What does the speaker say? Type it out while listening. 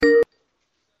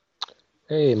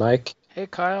Hey, Mike. Hey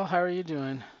Kyle, how are you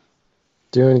doing?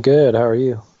 Doing good. How are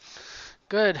you?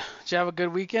 Good. Did you have a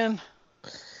good weekend?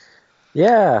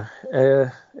 Yeah,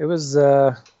 it was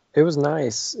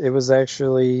nice. It was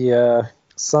actually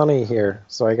sunny here,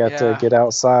 so I got to Yeah. get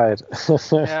outside.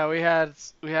 Yeah, we had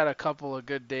a couple of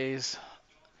good days.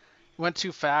 Went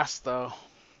too fast though.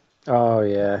 Oh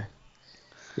yeah.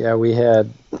 Yeah, we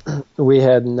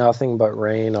had nothing but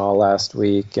rain all last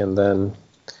week and then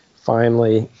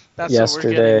finally That's what we're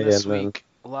getting yesterday this and then week.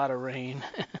 A lot of rain.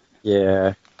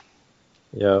 yeah,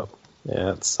 yep.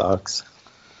 Yeah, it sucks.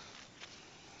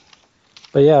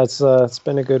 But yeah, it's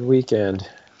been a good weekend.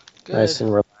 Good. Nice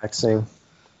and relaxing.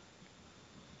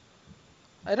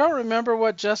 I don't remember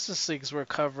what Justice Leagues we're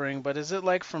covering, but is it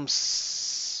like from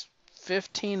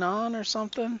 15 on or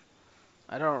something?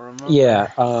 I don't remember.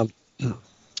 Yeah,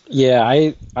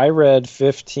 yeah, I read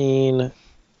 15.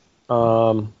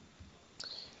 Um,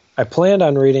 I planned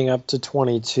on reading up to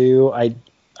 22. I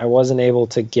wasn't able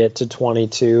to get to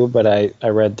 22, but I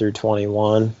read through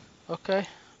 21. Okay.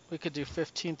 We could do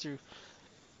 15 through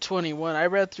 21. I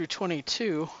read through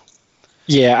 22.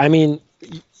 Yeah, I mean,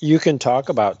 you can talk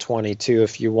about 22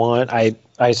 if you want. I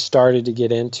started to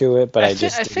get into it, but I I think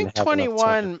just I think didn't have enough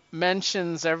time. 21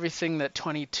 mentions everything that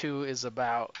 22 is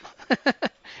about.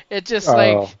 It just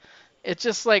like Oh, it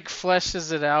just like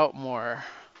fleshes it out more.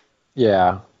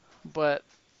 yeah. But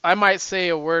I might say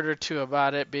a word or two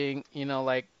about it being,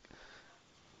 like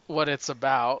what it's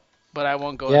about, but I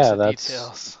won't go Yeah, into that's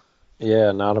details.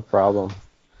 yeah, not a problem.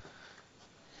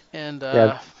 And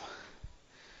Yeah.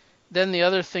 then the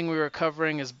other thing we were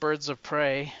covering is Birds of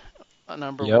Prey,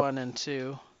 number Yep. 1 and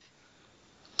 2.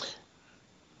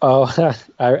 Oh,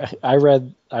 I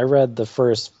read the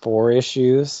first four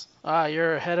issues. Ah,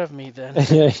 you're ahead of me then.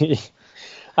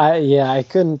 I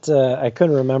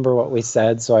couldn't remember what we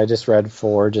said, so I just read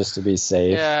four just to be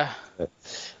safe. Yeah. But,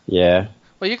 yeah,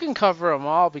 Well, you can cover them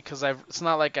all because it's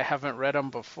not like I haven't read them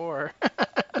before.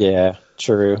 yeah,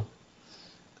 true.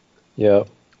 Yep,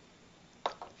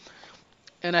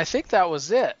 And I think that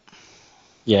was it.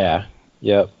 yeah,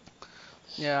 yep.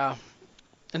 Yeah.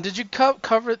 And did you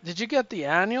cover? Did you get the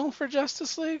annual for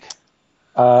Justice League?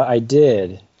 I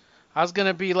did. I was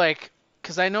gonna be like,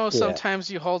 because I know Yeah, sometimes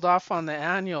you hold off on the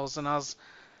annuals, and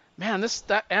man,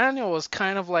 that annual was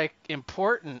kind of like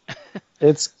important,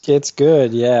 it's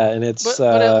good. Yeah, and it's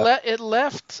but it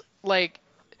left like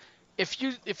if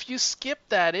you skip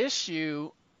that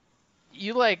issue,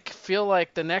 you like feel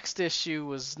like the next issue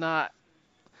was not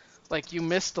like you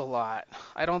missed a lot.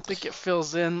 I don't think it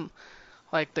fills in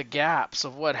like the gaps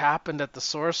of what happened at the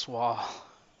source wall.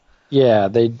 yeah.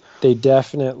 They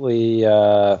definitely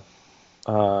yeah.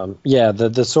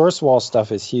 The source wall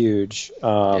stuff is huge.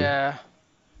 Yeah.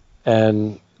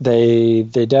 And they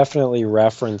definitely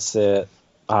reference it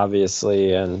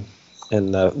obviously in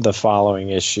the following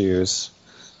issues.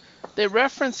 They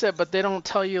reference it, but they don't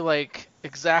tell you like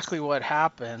exactly what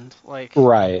happened. Like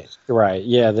Right,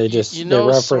 yeah, you they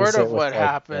know sort reference it of with what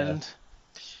like the happened.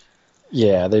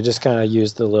 yeah, they just kind of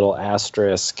use the little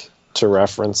asterisk to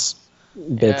reference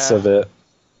bits Yeah. of it.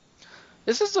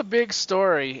 This is a big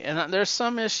story, and there's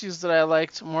some issues that I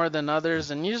liked more than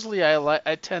others, and usually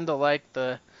I tend to like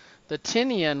the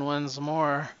Tinian ones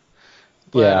more,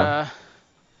 but Yeah,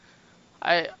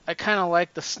 I kind of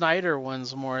like the Snyder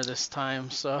ones more this time.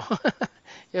 So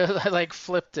yeah, I like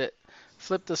flipped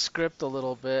the script a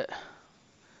little bit.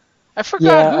 I forgot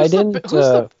yeah, I didn't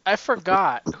I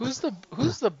forgot who's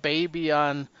the baby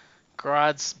on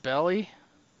Grodd's belly.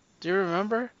 Do you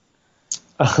remember?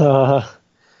 uh,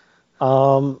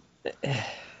 um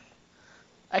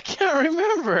I can't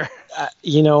remember.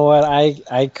 you know what,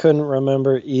 I couldn't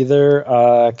remember either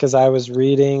because I was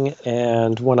reading,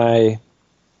 and when I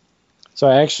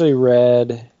actually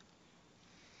read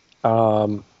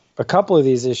a couple of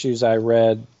these issues I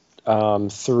read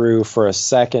through for a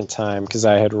second time because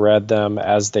I had read them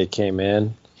as they came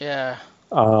in. Yeah.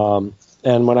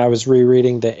 And when I was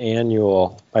rereading the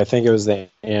annual, I think it was the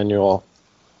annual.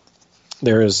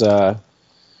 There's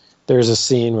there's a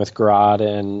scene with Grodd,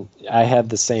 and I had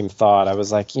the same thought. I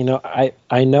was like,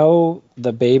 I know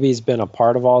the baby's been a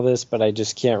part of all this, but I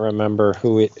just can't remember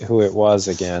who it was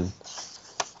again.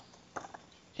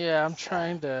 Yeah, I'm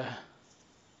trying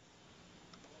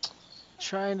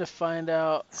to find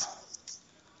out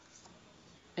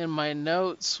in my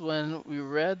notes when we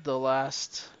read the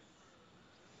last,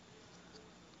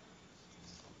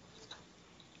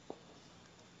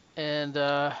 and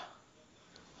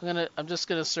I'm just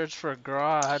gonna search for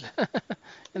Grodd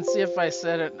and see if I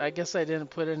said it. I guess I didn't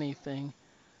put anything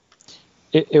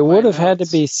It in my would have had to notes.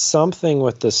 be something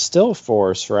with the still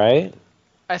force, right?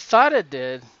 I thought it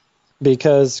did.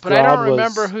 because But I Grodd don't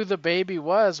remember was. who the baby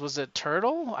was. Was it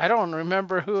Turtle? I don't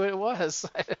remember who it was.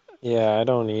 Yeah, I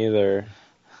don't either.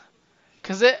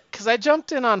 Cause I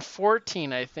jumped in on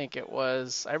 14, I think it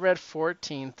was. I read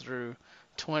 14 through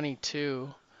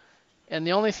 22, and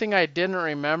the only thing I didn't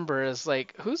remember is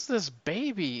like, who's this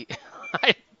baby?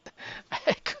 I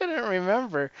I couldn't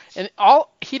remember. And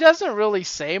all he doesn't really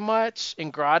say much,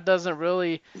 and Grodd doesn't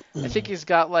really. I think he's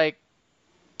got like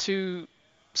two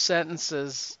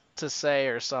sentences to say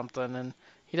or something, and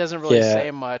he doesn't really Yeah,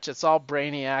 say much. It's all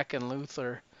Brainiac and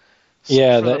Luthor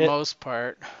yeah, for the most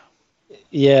part.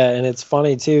 yeah, and it's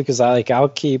funny too because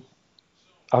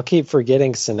I'll keep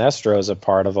forgetting Sinestro's a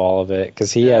part of all of it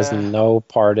because he has Yeah, no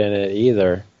part in it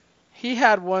either. he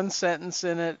had one sentence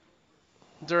in it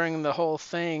during the whole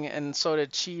thing, and so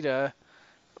did Cheetah,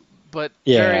 but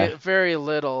Yeah, very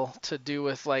little to do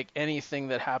with like anything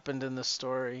that happened in the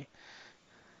story.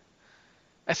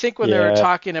 I think when they were yeah,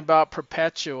 talking about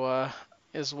Perpetua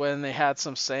is when they had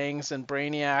some sayings, and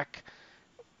Brainiac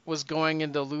was going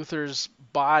into Luther's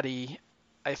body.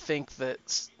 I think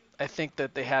that I think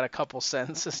that they had a couple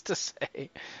sentences to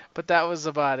say, but that was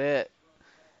about it.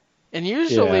 And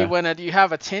usually yeah. when you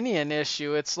have a Tinian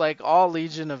issue, it's like all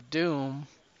Legion of Doom.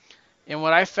 And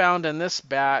what I found in this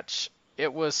batch,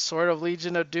 it was sort of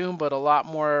Legion of Doom, but a lot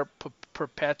more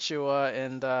Perpetua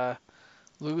and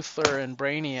Luther and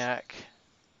Brainiac.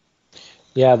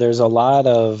 Yeah, there's a lot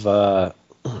of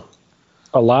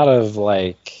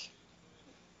like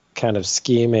kind of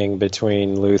scheming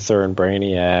between Luther and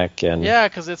Brainiac and Yeah,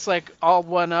 because it's like all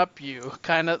one up you,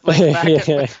 kind of like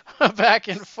yeah. back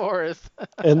and forth.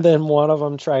 And then one of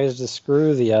them tries to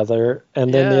screw the other,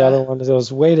 and then the Yeah, other one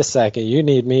goes, "Wait a second, you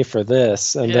need me for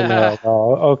this." And then they're yeah. like,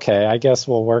 "Oh, okay, I guess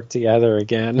we'll work together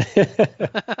again."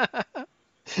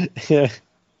 Yeah,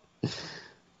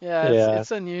 Yeah, yeah.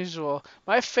 it's unusual.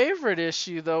 My favorite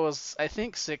issue though was I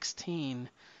think 16,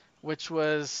 which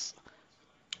was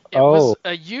it was Oh,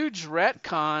 a huge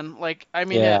retcon. Like, I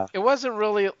mean, yeah, it wasn't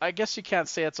really. I guess you can't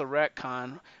say it's a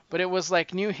retcon, but it was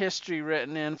like new history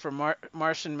written in for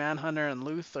Martian Manhunter and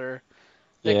Luther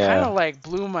that kind yeah. of like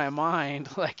blew my mind.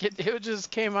 Like it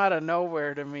just came out of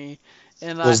nowhere to me,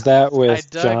 and Was that I with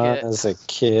dug John it. as a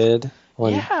kid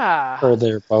when, Yeah, or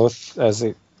they're both as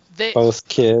a they both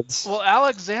kids? well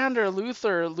Alexander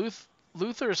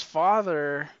Luther's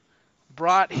father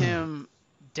brought him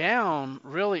down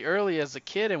really early as a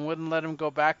kid and wouldn't let him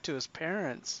go back to his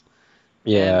parents.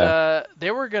 And Yeah.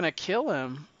 they were gonna kill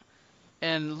him.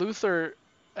 And Luther,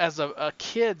 as a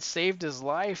kid, saved his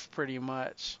life pretty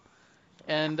much.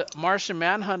 And Martian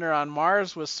Manhunter on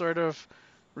Mars was sort of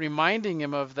reminding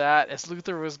him of that as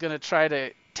Luther was gonna try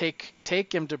to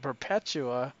take him to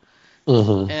Perpetua,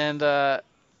 Hmm. and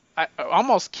I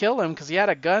almost kill him because he had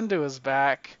a gun to his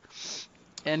back.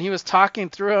 And he was talking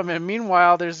through them, and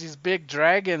meanwhile, there's these big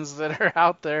dragons that are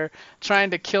out there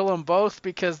trying to kill them both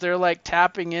because they're like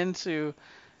tapping into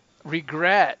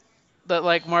regret that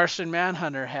like Martian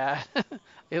Manhunter had.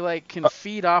 They like can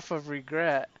feed off of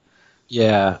regret.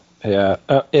 Yeah, yeah.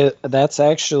 That's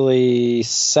actually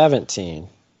 17.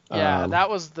 Yeah, Um, that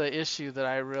was the issue that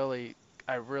I really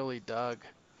dug.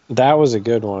 that was a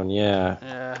good one. Yeah,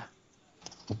 Yeah.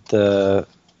 the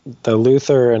the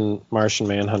Luther and Martian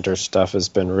Manhunter stuff has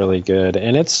been really good,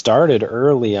 and it started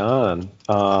early on.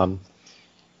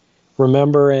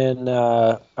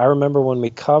 I remember when we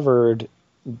covered,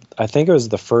 I think it was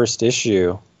the first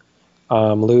issue.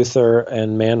 Luther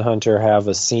and Manhunter have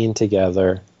a scene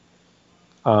together,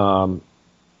 um,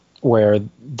 where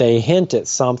they hint at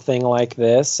something like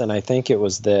this, and I think it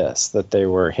was this that they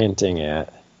were hinting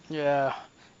at. Yeah.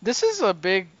 This is a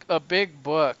big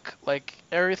book. Like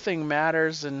everything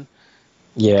matters and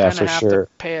you Yeah, kind of for have to sure.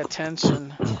 pay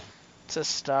attention to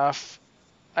stuff.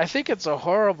 I think it's a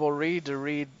horrible read to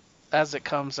read as it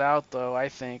comes out though, I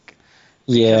think,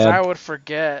 because Yeah, I would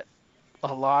forget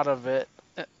a lot of it.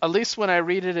 At least when I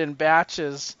read it in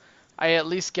batches, I at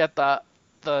least get the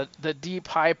deep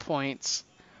high points,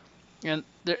 and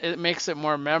it makes it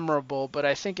more memorable. But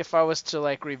I think if I was to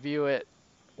like review it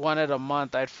one at a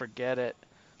month, I'd forget it.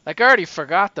 Like I already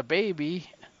forgot the baby.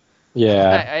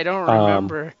 yeah. I don't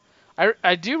Um, remember.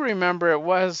 I do remember it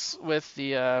was with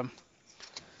the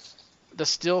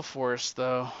Still Force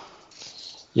though.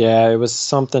 yeah, it was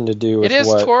something to do It with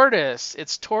is what. Tortoise.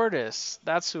 It's Tortoise.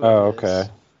 That's who it Oh, okay.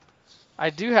 is.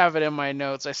 I do have it in my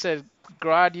notes. I said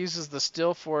Grodd uses the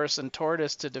Still Force and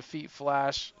Tortoise to defeat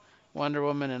Flash, Wonder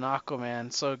Woman, and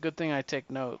Aquaman. So good thing I take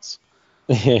notes.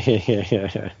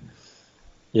 Yeah,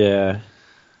 yeah,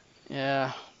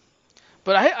 Yeah,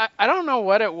 but I don't know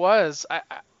what it was.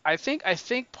 I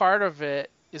think part of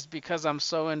it is because I'm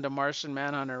so into Martian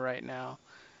Manhunter right now,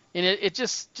 and it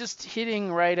just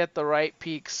hitting right at the right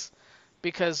peaks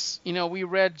because we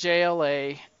read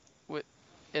JLA with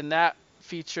and that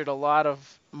featured a lot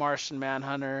of Martian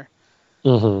Manhunter,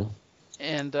 Hmm.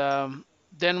 and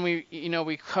then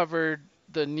we covered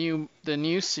the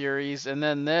new series and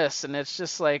then this, and it's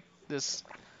just like this.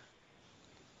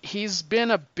 He's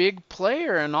been a big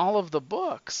player in all of the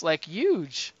books, like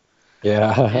huge,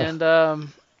 Yeah. and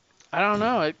I don't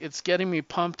know, it's getting me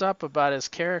pumped up about his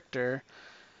character.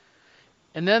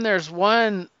 And then there's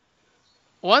one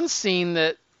scene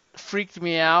that freaked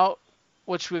me out,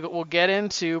 which we'll get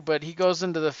into, but he goes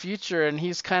into the future and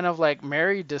he's kind of like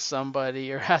married to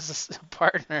somebody or has a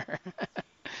partner,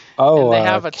 Oh, and they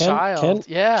have a child.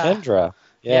 Yeah, Kendra.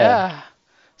 Yeah.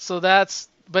 yeah.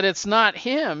 But it's not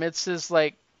him. It's his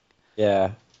like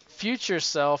Yeah. future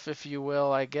self, if you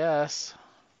will, I guess.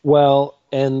 Well,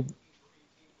 and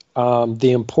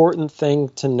the important thing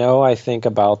to know, I think,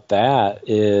 about that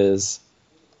is,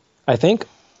 I think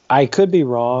I could be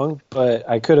wrong, but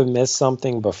I could have missed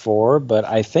something before. But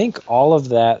I think all of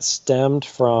that stemmed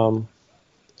from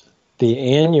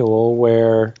the annual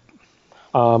where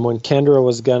when Kendra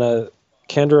was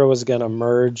gonna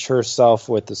merge herself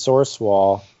with the Source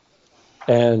Wall,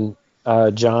 and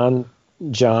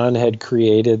John had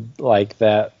created like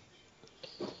that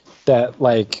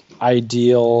like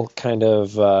ideal kind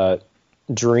of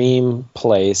dream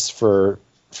place for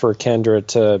Kendra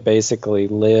to basically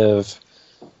live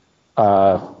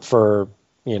for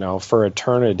for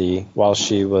eternity while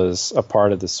she was a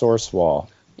part of the Source Wall.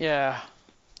 Yeah.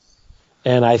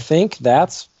 And I think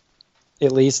that's,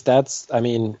 at least that's, I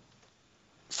mean,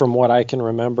 from what I can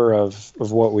remember of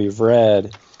what we've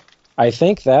read, I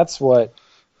think that's what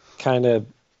kind of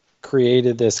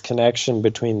created this connection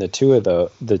between the two of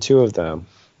them.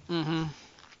 Mhm.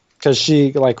 Because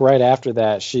she, like, right after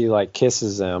that, she like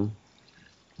kisses him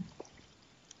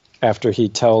after he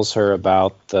tells her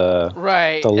about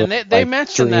Right. the And little they like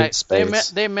mention dream that space.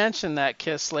 they mention that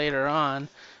kiss later on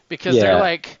because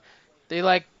Yeah. they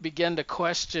like begin to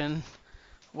question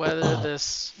whether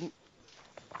this,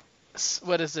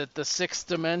 what is it, the sixth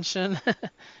dimension,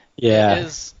 Yeah.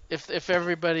 is, if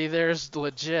everybody there's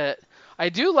legit. I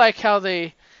do like how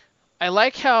I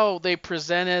like how they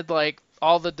presented like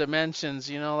all the dimensions,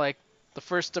 like the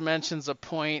first dimension's a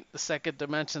point, the second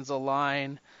dimension's a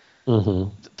line, Hmm.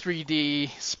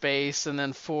 3D space, and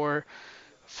then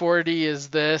 4D is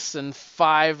this, and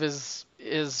 5 is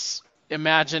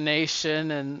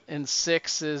imagination, and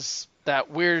 6 is that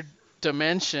weird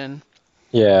dimension.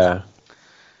 Yeah.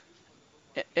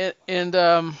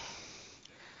 And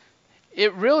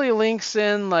it really links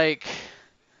in like,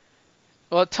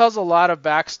 well, it tells a lot of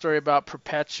backstory about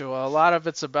Perpetua. A lot of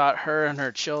it's about her and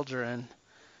her children,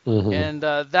 Hmm. and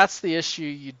that's the issue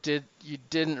you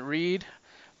didn't read,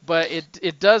 but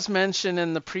it does mention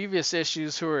in the previous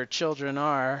issues who her children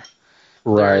are.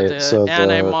 They're Right. the So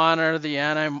anti-monitor,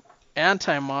 the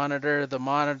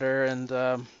monitor, and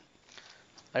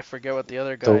I forget what the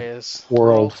other guy the is.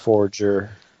 World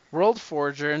Forger. World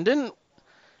Forger, and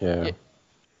Yeah.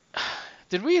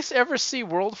 did we ever see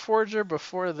World Forger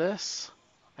before this?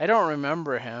 I don't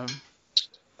remember him.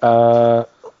 Uh,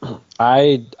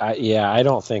 yeah, I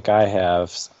don't think I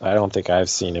have. I don't think I've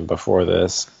seen him before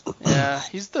this. Yeah,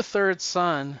 he's the third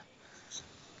son.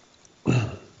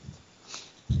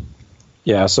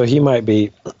 Yeah, so he might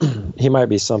be he might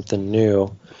be something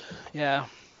new. Yeah.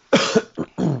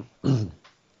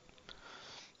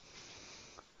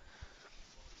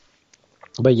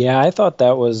 But yeah, I thought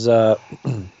that was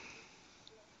kind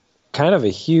of a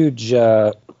huge.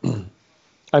 I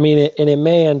mean, and it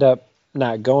may end up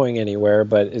not going anywhere,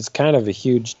 but it's kind of a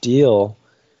huge deal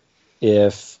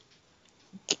if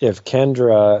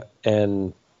Kendra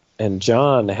and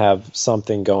John have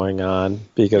something going on,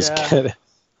 because Yeah.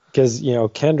 because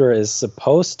Kendra is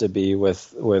supposed to be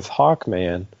with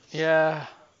Hawkman. Yeah.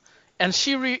 And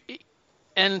she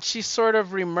sort of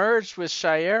remerged with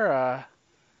Shiera.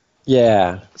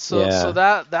 Yeah, So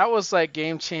yeah, that was like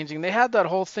game changing. They had that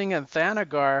whole thing in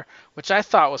Thanagar, which I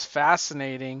thought was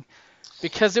fascinating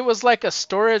because it was like a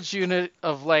storage unit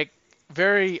of like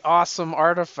very awesome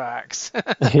artifacts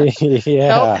held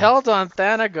yeah, held on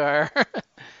Thanagar.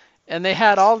 And they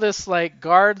had all this like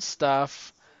guard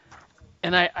stuff,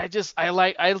 and I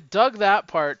dug that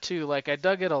part too. Like I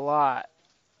dug it a lot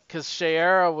because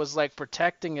Shiera was like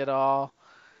protecting it all,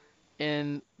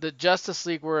 in the Justice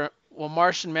League were, well,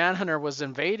 Martian Manhunter was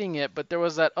invading it, but there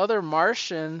was that other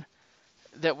Martian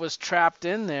that was trapped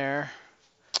in there,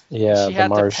 and yeah. she The had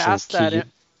to Martian pass key.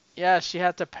 yeah, she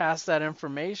had to pass that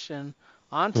information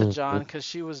on to John Mhm. because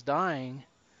she was dying.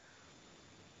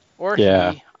 or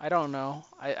Yeah. he. I don't know.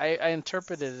 I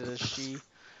interpreted it as she.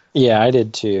 Yeah, I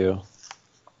did too.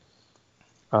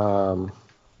 Um,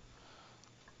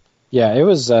 yeah, it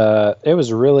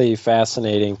was really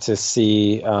fascinating to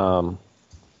see the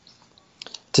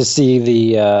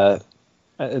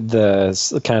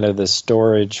kind of the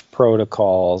storage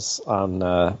protocols on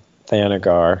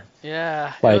Thanagar,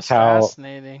 Yeah, it like was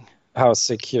fascinating. how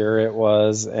secure it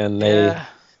was, and Yeah.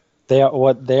 they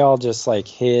all just like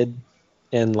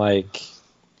in like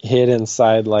hid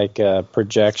inside like a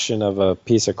projection of a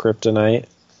piece of kryptonite.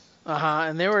 Uh-huh.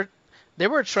 And they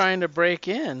were trying to break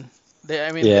in.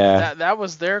 I mean, Yeah, that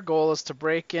was their goal, is to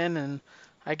break in and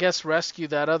I guess rescue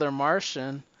that other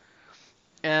Martian.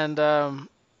 And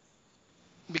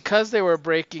because they were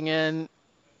breaking in,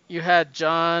 you had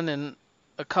John and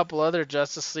a couple other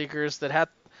Justice Leaguers that had.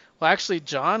 Well, actually,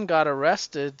 John got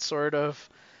arrested, sort of,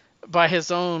 by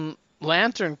his own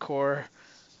Lantern Corps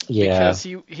yeah, because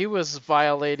he was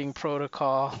violating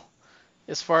protocol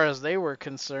as far as they were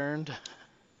concerned.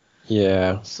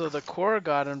 yeah, So the Corps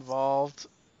got involved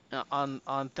on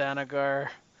Thanagar.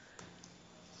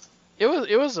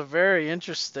 It was a very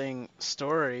interesting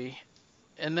story.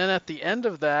 And then at the end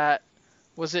of that,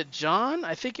 was it John?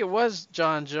 I think it was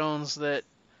John Jones that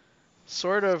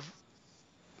sort of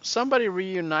somebody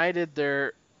reunited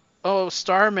their. Oh,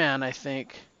 Starman, I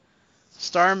think.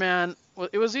 Starman. Well,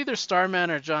 it was either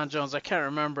Starman or John Jones. I can't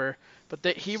remember. But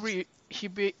that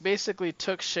basically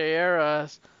took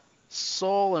Shiera's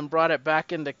soul and brought it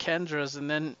back into Kendra's, and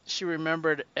then she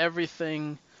remembered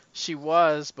everything she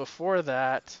was before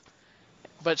that.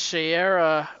 But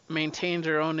Shiera maintained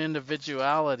her own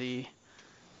individuality,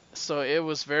 so it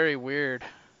was very weird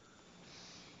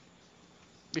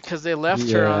because they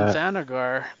left her on yeah,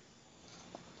 Thanagar.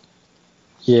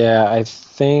 yeah. I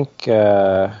think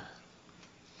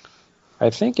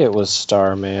it was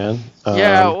Starman.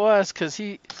 Yeah, it was because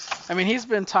I mean, he's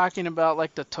been talking about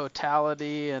like the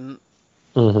totality and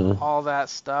Mhm. all that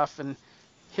stuff, and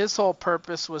his whole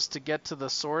purpose was to get to the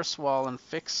source wall and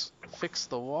fix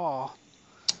the wall.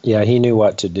 Yeah, he knew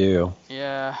what to do,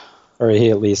 Yeah, or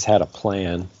he at least had a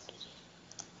plan.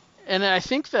 and I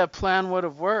think that plan would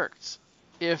have worked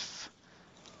if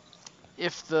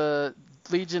the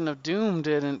Legion of Doom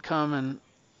didn't come and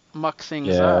muck things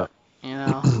Yeah, up, you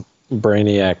know.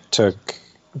 Brainiac took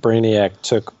Brainiac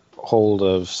took hold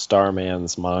of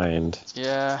Starman's mind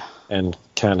Yeah. and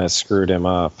kind of screwed him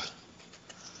up.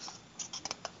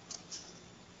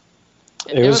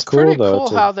 It It was was cool pretty though cool to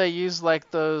how they used like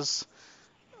those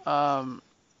um,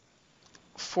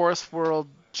 fourth world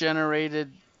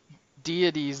generated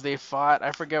deities they fought.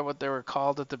 I forget what they were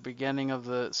called at the beginning of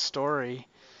the story,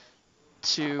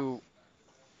 to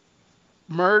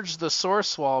merge the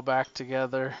source wall back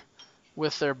together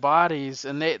with their bodies,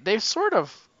 and they sort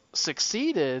of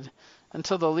succeeded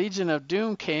until the Legion of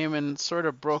Doom came and sort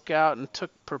of broke out and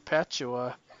took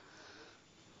Perpetua.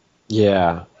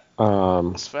 yeah.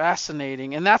 It's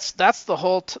fascinating, and that's the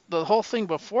whole thing.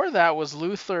 Before that was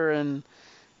Luther and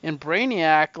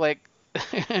Brainiac, like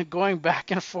going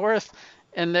back and forth,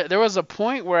 and there was a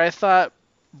point where I thought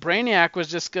Brainiac was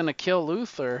just gonna kill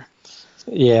Luther.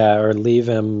 Yeah, or leave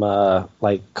him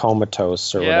like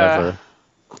comatose or Yeah, whatever.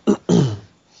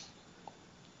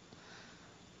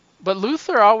 but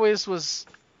Luther always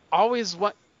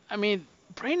what I mean.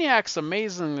 Brainiac's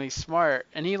amazingly smart,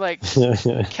 and he likes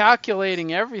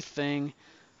calculating everything.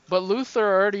 But Luther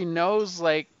already knows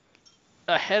like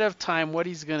ahead of time what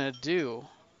he's gonna do.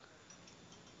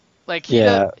 Like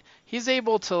Yeah, he's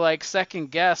able to like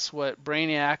second guess what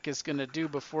Brainiac is gonna do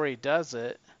before he does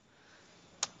it.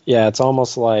 yeah. It's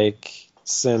almost like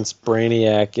since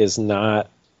Brainiac is not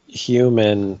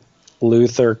human,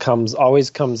 Luther always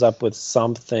comes up with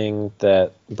something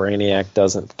that Brainiac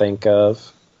doesn't think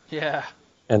of, Yeah.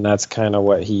 and that's kind of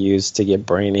what he used to get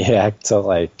Brainiac to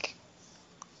like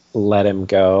let him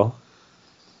go.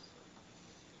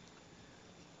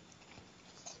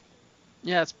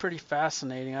 Yeah, it's pretty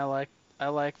fascinating. I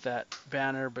like that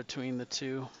banner between the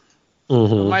two. But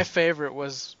Hmm. my favorite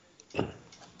was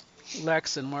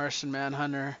Lex and Martian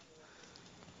Manhunter.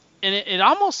 And it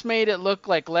almost made it look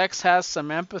like Lex has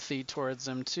some empathy towards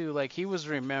him too. Like he was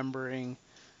remembering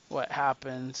what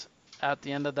happened at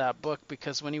the end of that book,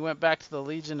 because when he went back to the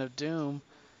Legion of Doom,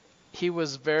 he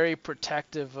was very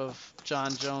protective of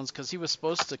John Jones because he was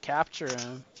supposed to capture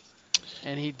him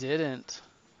and he didn't.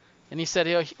 And he said,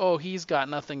 "Oh, he's got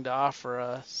nothing to offer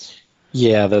us."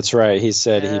 Yeah, that's right. He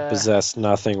said he Yeah, possessed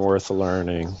nothing worth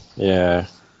learning. Yeah,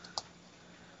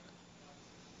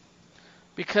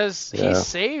 because he yeah,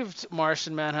 saved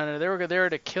Martian Manhunter. They were there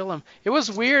to kill him. It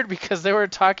was weird because they were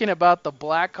talking about the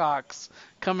Blackhawks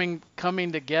coming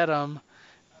to get him.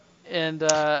 And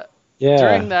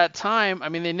during Yeah. that time, I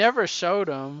mean, they never showed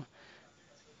him,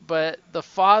 but the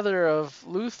father of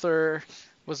Luthor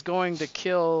was going to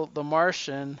kill the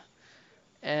Martian,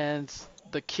 and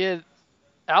the kid,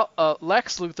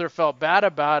 Lex Luthor, felt bad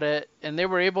about it, and they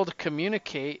were able to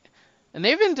communicate. And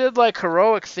they even did like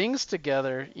heroic things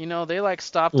together. You know, they like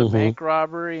stopped a Mhm. bank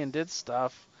robbery and did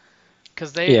stuff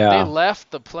because they Yeah.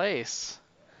 left the place.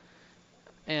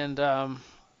 And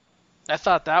I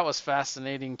thought that was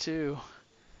fascinating too.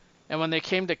 And when they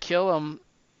came to kill him,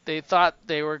 they thought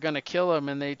they were going to kill him,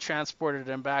 and they transported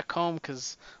him back home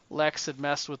because Lex had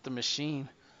messed with the machine.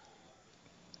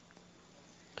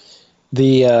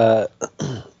 The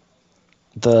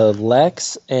the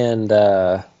Lex and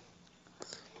the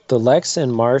Lex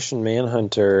and Martian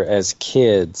Manhunter as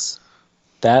kids,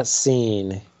 that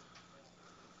scene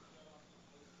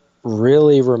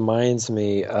really reminds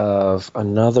me of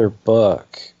another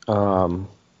book.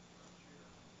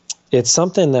 It's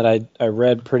something that I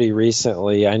read pretty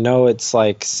recently. I know it's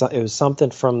like it was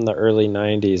something from the early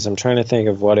 90s. I'm trying to think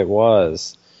of what it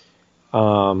was.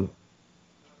 Um,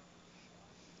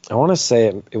 I want to say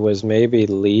it was maybe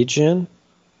Legion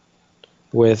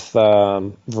with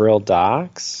Vril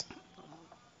Dox.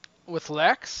 With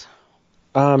Lex,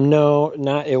 No,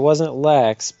 not it wasn't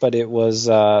Lex, but it was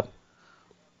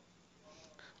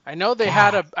I know they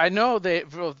had God. a. I know they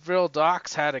Vril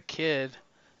Dox had a kid,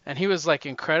 and he was like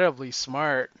incredibly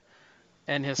smart,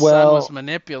 and his son was Well,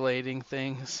 manipulating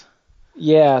things.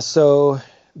 yeah, so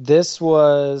this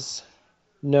was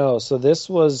no, so this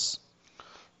was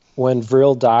when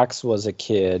Vril Dox was a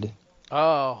kid,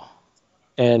 Oh,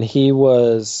 and he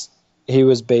was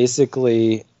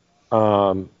basically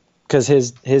because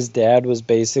his dad was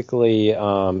basically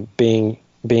being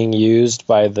used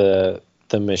by the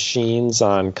machines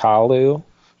on Kalu,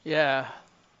 yeah,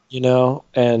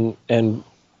 and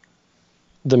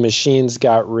the machines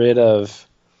got rid of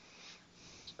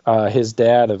his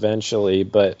dad eventually,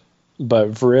 but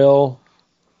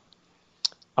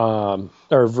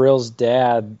Vril's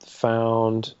dad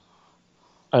found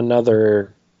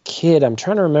another kid. I'm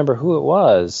trying to remember who it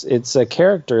was. It's a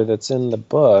character that's in the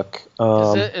book.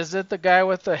 is it the guy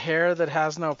with the hair that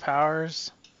has no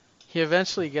powers? He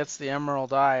eventually gets the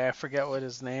Emerald Eye. I forget what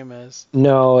his name is.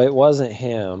 No, it wasn't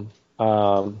him.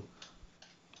 Um,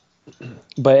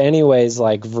 but anyways,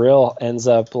 like Vril ends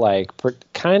up like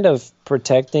kind of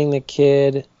protecting the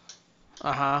kid,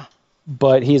 Uh huh.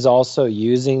 but he's also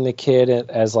using the kid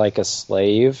as like a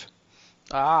slave.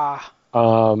 Ah,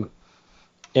 Um,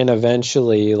 and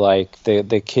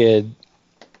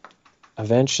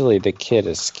eventually the kid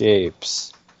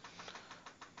escapes.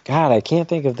 God, I can't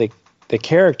think of the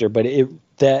character, but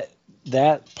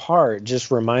that part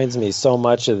just reminds me so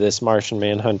much of this Martian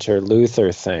Manhunter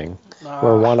Luther thing,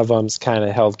 where ah. one of them's kind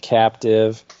of held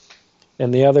captive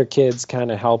and the other kid's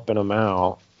kind of helping him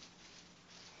out.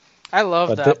 I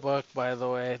love But that book, by the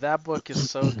way. That book is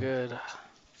so good.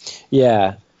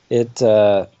 yeah, it.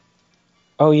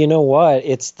 Oh, you know what?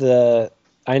 It's the.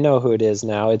 I know who it is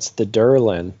now. It's the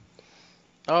Durlan.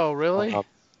 Oh, really? Um,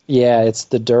 yeah, it's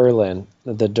the Durlan.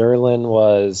 The Durlan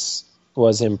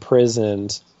was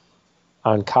imprisoned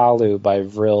on Kalu by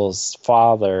Vril's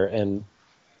father, and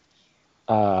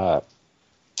uh,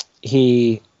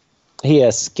 he he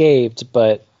escaped,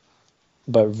 but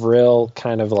Vril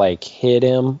kind of like hid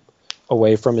him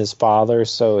away from his father,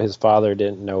 so his father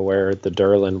didn't know where the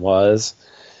Durlan was,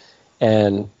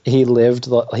 and he lived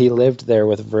there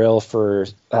with Vril for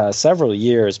several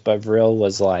years, but Vril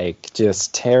was like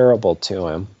just terrible to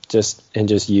him, just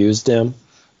used him.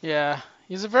 Yeah.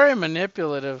 He's a very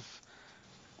manipulative,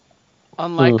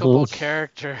 Hmm. unlikable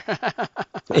character.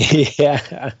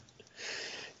 Yeah,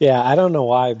 yeah. I don't know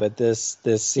why, but this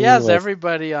He scene has with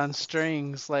everybody on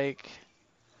strings, like,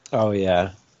 oh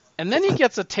yeah, and then he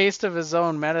gets a taste of his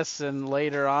own medicine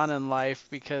later on in life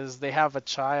because they have a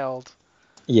child,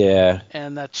 yeah,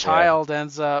 and that yeah. child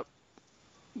ends up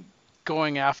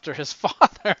going after his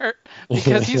father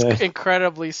because he's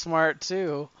incredibly smart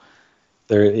too.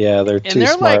 they're And too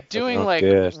they're smart like for their doing own like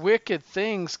good. wicked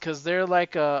things because they're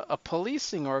like a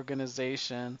policing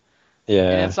organization,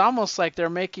 and Yeah. it's almost like they're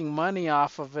making money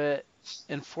off of it,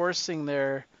 enforcing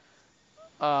their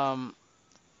um,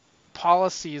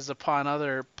 policies upon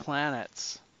other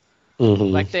planets.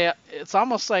 Hmm. Like it's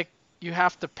almost like you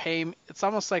have to pay. It's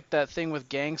almost like that thing with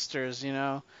gangsters, you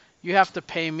know. You have to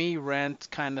pay me rent,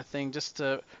 kind of thing, just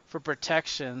to for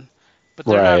protection. But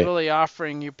they're not Right. really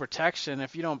offering you protection.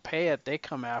 If you don't pay it, they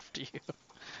come after you.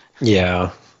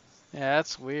 Yeah. Yeah,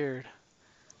 that's weird.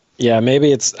 Yeah,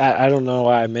 maybe it's I don't know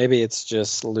why. Maybe it's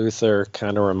just Luther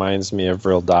kind of reminds me of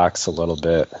Real Docs a little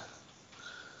bit.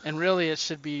 And really, it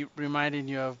should be reminding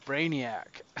you of Brainiac.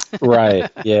 Right.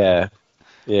 Yeah.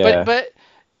 But Yeah.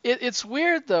 it's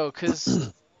weird though,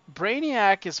 because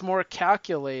Brainiac is more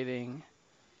calculating.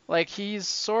 Like he's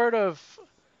sort of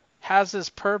has his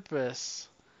purpose,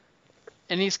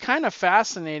 and he's kind of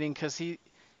fascinating because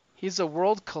he's a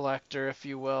world collector, if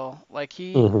you will. Like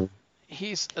Hmm.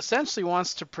 he's essentially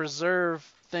wants to preserve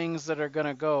things that are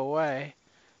gonna go away,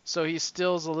 so he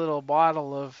steals a little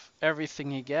bottle of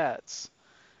everything he gets.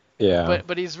 Yeah.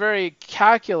 But he's very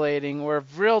calculating, where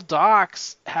Real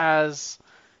Docs has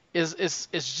is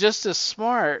just as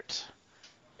smart,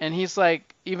 and he's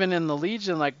like even in the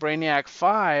Legion like Brainiac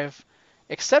 5,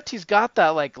 except he's got that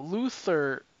like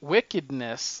Luther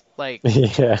wickedness, like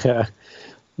Yeah.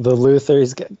 The Luther,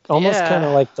 almost kind of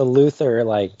yeah, like the Luther,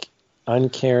 like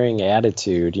uncaring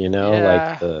attitude,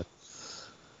 like yeah,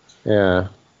 yeah.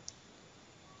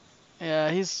 yeah.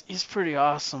 He's pretty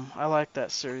awesome. I like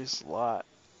that series a lot.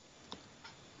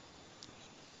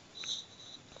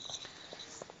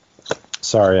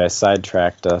 Sorry, I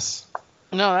sidetracked us.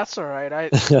 No, that's all right.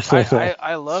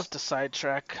 I love to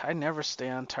sidetrack. I never stay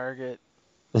on target.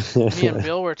 Me and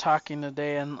Bill were talking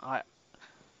today, and I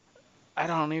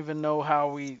don't even know how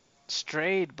we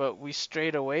strayed, but we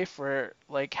strayed away for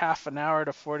like half an hour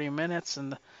to 40 minutes,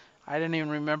 and I didn't even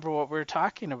remember what we were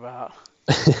talking about.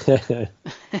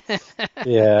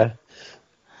 Yeah,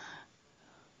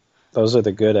 those are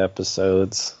the good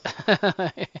episodes.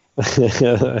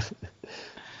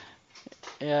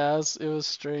 Yeah, it was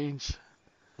strange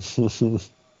because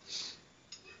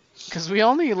we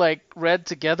only like read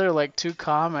together like two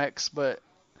comics, but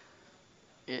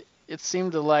it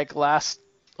seemed to like last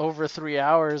over 3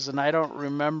 hours, and I don't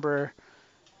remember.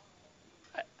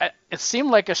 It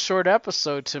seemed like a short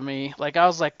episode to me. Like I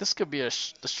was like, this could be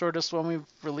the shortest one we've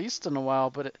released in a while,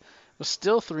 but it was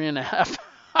still 3.5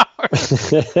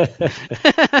 hours.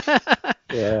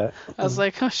 Yeah. I was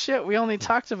like, oh shit, we only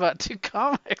talked about two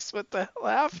comics. What the hell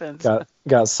happened?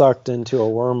 Got sucked into a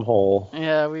wormhole.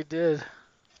 Yeah, we did.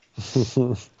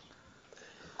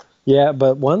 Yeah,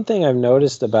 but one thing I've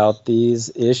noticed about these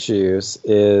issues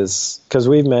is because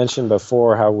we've mentioned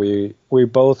before how we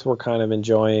both were kind of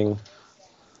enjoying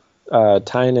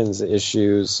Tynan's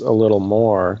issues a little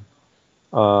more.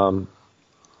 Um,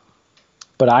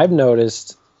 but I've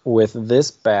noticed with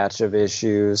this batch of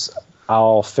issues,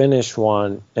 I'll finish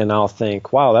one and I'll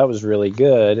think, wow, that was really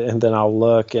good. And then I'll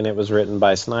look and it was written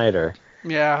by Snyder.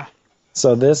 Yeah.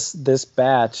 So this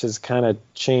batch has kind of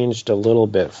changed a little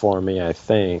bit for me, I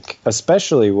think,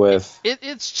 especially with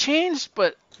It's changed,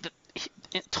 but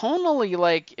tonally,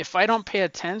 like if I don't pay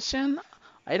attention,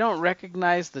 I don't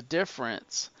recognize the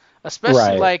difference. Especially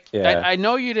right, like yeah, I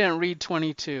know you didn't read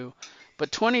 22,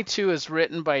 but 22 is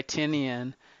written by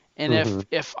Tinian, and hmm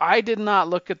if I did not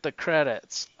look at the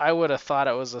credits, I would have thought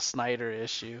it was a Snyder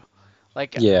issue.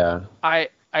 Like yeah,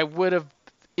 I would have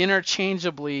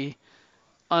interchangeably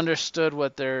understood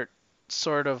what they're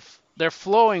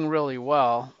flowing really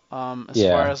well, as far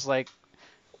yeah. as like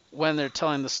when they're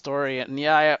telling the story. And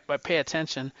yeah, I pay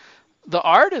attention. The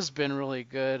art has been really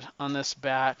good on this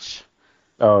batch.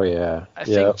 Oh yeah, I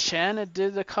think yep, Chen had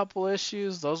did a couple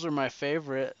issues. Those are my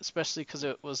favorite, especially because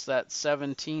it was that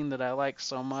 17 that I like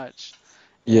so much.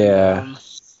 And yeah, um,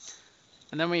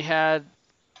 and then we had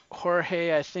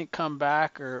Jorge, I think, come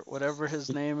back, or whatever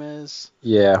his name is.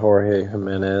 yeah. Jorge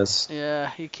Jimenez. Yeah,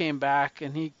 he came back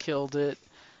and he killed it.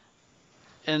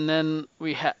 And then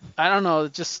we had, I don't know,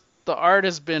 just the art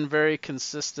has been very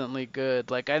consistently good.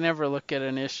 Like I never look at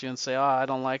an issue and say, "Oh, I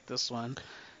don't like this one."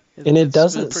 And it It's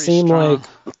been doesn't pretty seem like,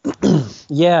 strong.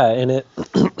 yeah, and it.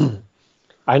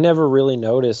 I never really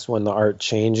notice when the art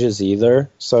changes either,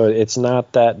 so it's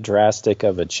not that drastic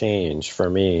of a change for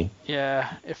me.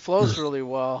 Yeah, it flows really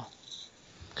well.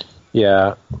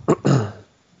 Yeah,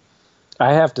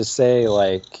 I have to say,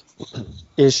 like,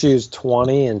 issues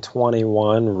 20 and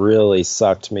 21 really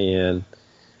sucked me in.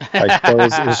 Like,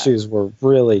 those issues were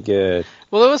really good.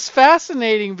 Well, it was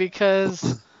fascinating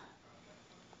because,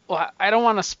 well, I don't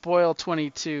want to spoil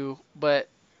 22, but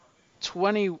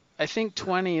 20, I think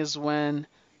 20 is when,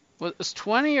 was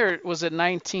 20 or was it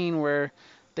 19 where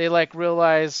they like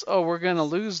realize, oh, we're gonna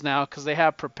lose now because they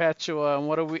have Perpetua,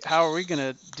 and how are we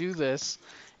gonna do this?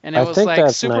 And it I was think like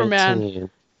that's Superman. 19.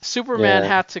 Superman Yeah,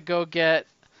 had to go get,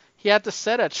 he had to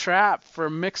set a trap for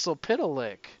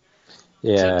Mixelpidalic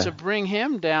yeah, to bring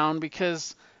him down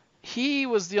because he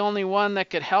was the only one that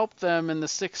could help them in the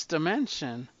sixth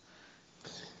dimension.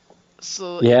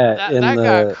 So yeah. that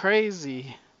got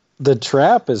crazy. The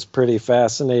trap is pretty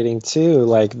fascinating too.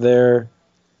 Like,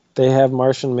 they have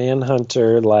Martian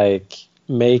Manhunter like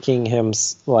making him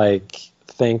like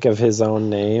think of his own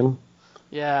name,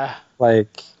 Yeah.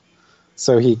 like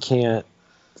so he can't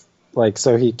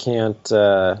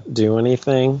do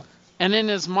anything. And in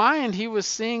his mind, he was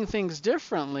seeing things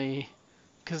differently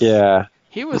because Yeah.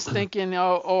 he was thinking,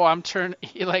 I'm turn.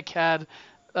 He like had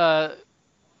uh,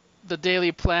 the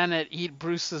Daily Planet eat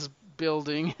Bruce's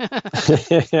building,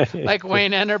 like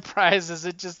Wayne Enterprises.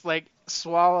 It just like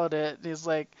swallowed it. He's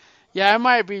like, yeah, I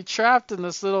might be trapped in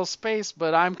this little space,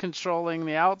 but I'm controlling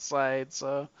the outside.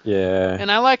 So, Yeah.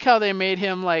 and I like how they made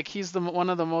him like he's the one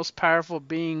of the most powerful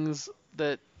beings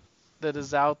that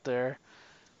is out there.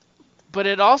 But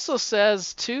it also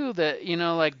says too that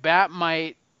like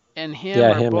Batmite and him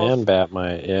Yeah, are him and both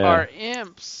Batmite, yeah. are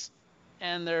imps,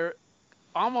 and they're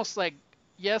almost like,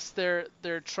 yes, they're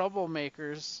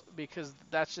troublemakers because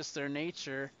that's just their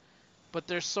nature, but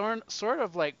they're sort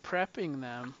of like prepping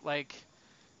them, like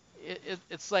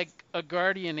it's like a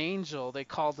guardian angel they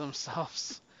call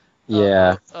themselves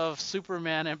Yeah. of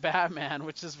Superman and Batman,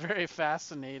 which is very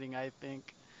fascinating, I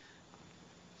think.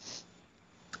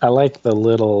 I like the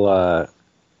little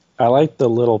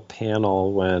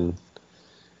panel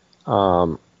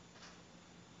um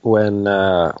when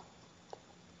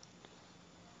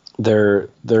they're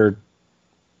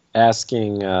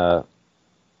asking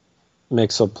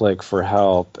Mixoplick for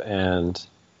help, and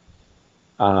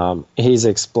he's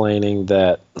explaining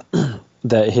that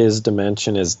that his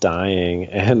dimension is dying,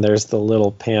 and there's the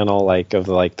little panel like of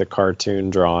like the cartoon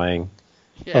drawing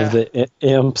of Yeah. the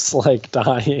imps like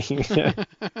dying.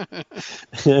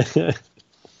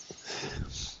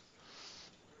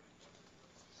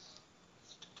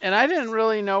 And I didn't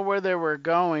really know where they were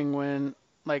going when,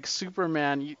 like,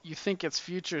 Superman, you think it's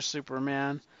future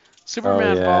Superman. Oh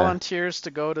Superman yeah. volunteers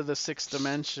to go to the sixth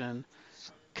dimension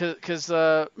because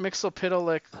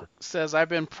Mixoplick says, I've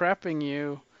been prepping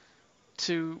you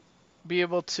to be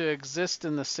able to exist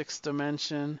in the sixth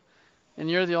dimension, and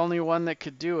you're the only one that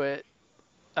could do it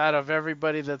out of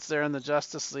everybody that's there in the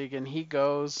Justice League. And he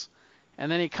goes,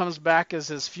 and then he comes back as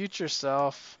his future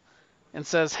self and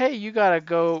says, hey, you gotta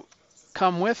go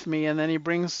come with me. And then he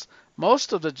brings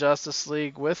most of the Justice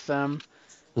League with them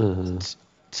Hmm.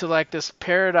 to like this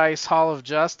paradise hall of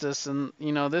justice. And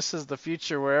this is the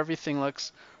future where everything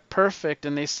looks perfect,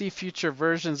 and they see future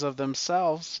versions of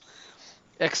themselves,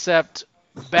 except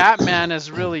Batman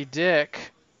is really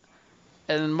Dick,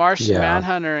 and Martian Yeah.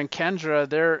 Manhunter and Kendra,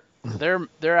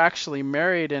 they're actually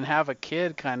married and have a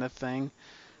kid, kind of thing.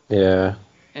 Yeah.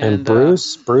 And And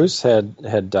Bruce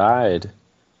had died.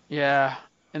 yeah,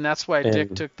 and that's why Dick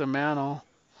And took the mantle.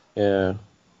 yeah.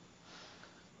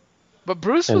 But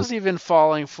Bruce And was even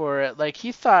falling for it. Like,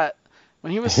 he thought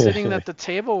when he was sitting at the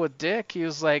table with Dick, he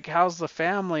was like, "How's the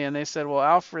family?" And they said, "Well,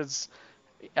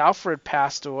 Alfred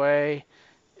passed away,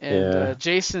 and yeah.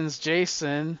 Jason's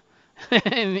Jason."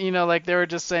 And like they were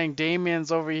just saying,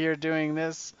 Damian's over here doing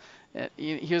this.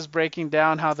 He was breaking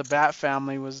down how the Bat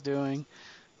family was doing.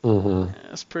 Hmm.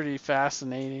 It's pretty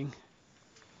fascinating.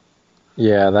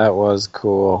 Yeah, that was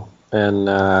cool. And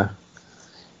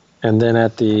then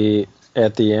at the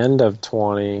end of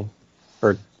 20,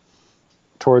 or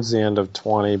towards the end of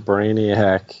 20,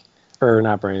 Brainiac, or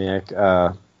not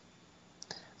Brainiac,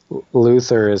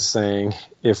 Luther is saying,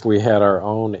 if we had our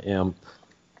own imp,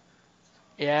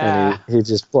 and Yeah. he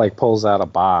just like pulls out a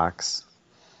box.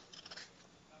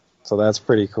 So that's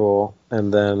pretty cool.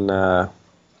 And then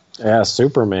yeah,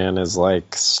 Superman is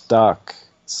like stuck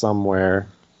somewhere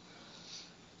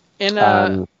And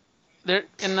on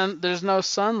then there's no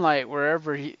sunlight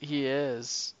wherever he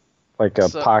is. like a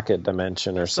So pocket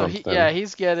dimension or so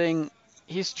something.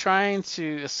 he's trying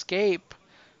to escape,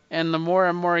 and the more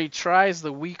and more he tries,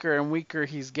 the weaker and weaker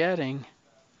he's getting.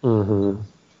 Hmm.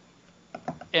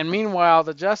 And meanwhile,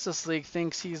 the Justice League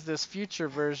thinks he's this future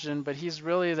version, but he's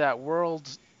really that world,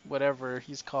 whatever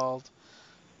he's called.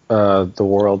 The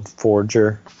World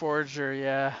Forger. Forger,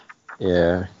 yeah.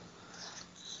 Yeah.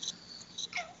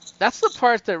 That's the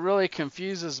part that really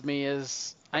confuses me.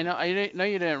 Is I know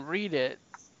you didn't read it,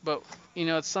 but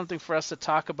it's something for us to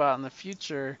talk about in the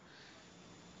future.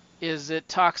 Is it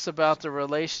talks about the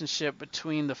relationship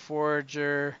between the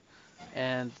Forager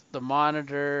and the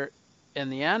Monitor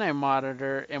and the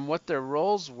Anti-Monitor and what their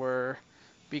roles were,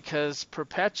 because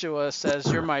Perpetua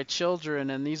says, you're my children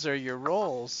and these are your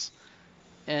roles.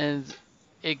 And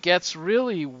it gets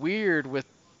really weird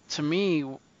to me,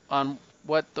 on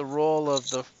what the role of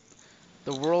the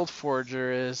World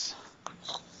Forger is.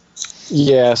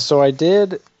 Yeah, so like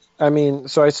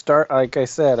I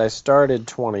said, I started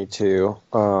 22.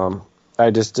 I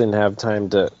just didn't have time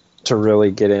to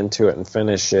really get into it and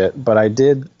finish it. But I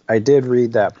did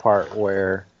read that part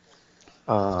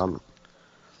um,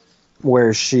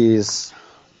 where she says,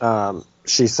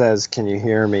 "Can you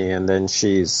hear me?" And then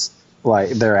she's like,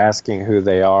 they're asking who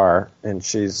they are, and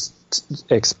she's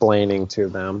explaining to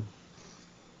them.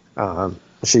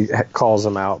 She calls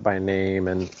them out by name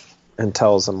and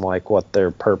tells them like what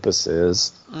their purpose is.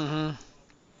 Hmm.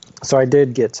 So I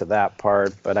did get to that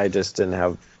part, but I didn't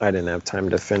have time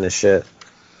to finish it.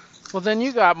 Well, then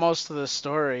you got most of the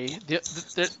story.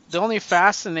 The only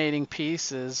fascinating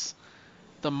piece is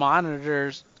the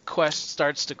monitor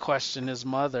starts to question his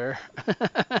mother.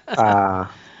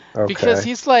 Ah, Because okay.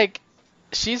 he's like,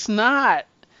 she's not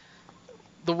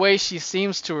the way she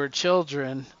seems to her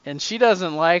children, and she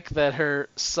doesn't like that her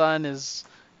son is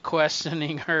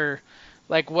questioning her,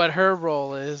 like what her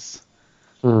role is.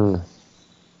 Mm,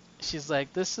 She's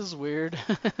like, this is weird.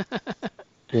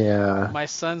 yeah. My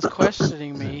son's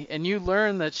questioning me, and you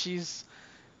learn that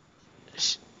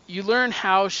sh you learn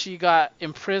how she got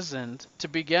imprisoned to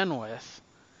begin with.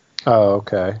 Oh,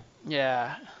 okay.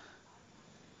 Yeah.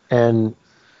 And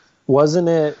wasn't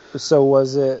it? So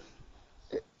was it?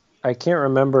 I can't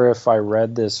remember if I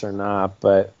read this or not,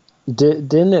 but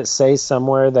didn't it say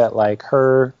somewhere that like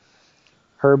her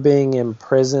being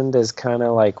imprisoned is kind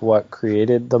of like what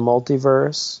created the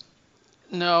multiverse?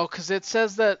 No, because it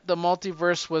says that the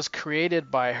multiverse was created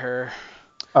by her,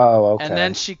 Oh, and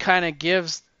then okay. she kind of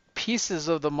gives pieces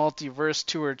of the multiverse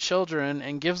to her children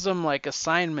and gives them like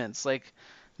assignments, like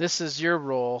this is your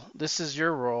role, this is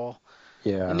your role.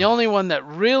 And the Yeah. only one that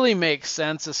really makes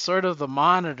sense is sort of the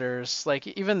monitors. Like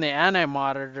even the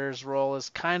anti-monitor's role is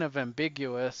kind of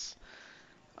ambiguous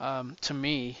to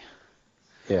me.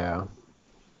 Yeah.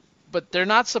 But they're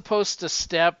not supposed to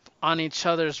step on each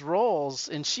other's roles.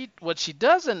 And what she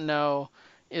doesn't know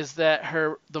is that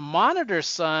the monitor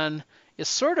son is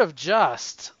sort of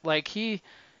just. Like he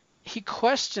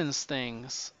questions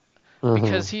things Hmm.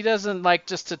 because he doesn't like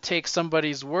just to take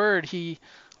somebody's word. He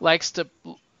likes to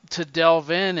delve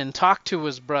in and talk to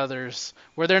his brothers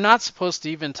where they're not supposed to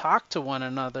even talk to one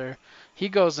another. He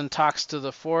goes and talks to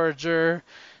the forager.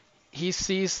 He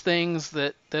sees things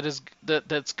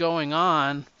that's going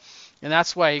on, and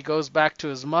that's why he goes back to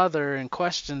his mother and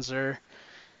questions her.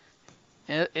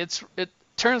 It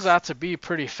turns out to be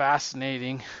pretty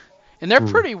fascinating, and they're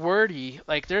Mm. pretty wordy.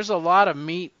 Like there's a lot of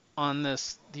meat on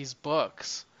these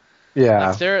books.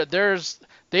 Like Yeah.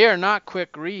 they are not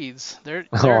quick reads. They're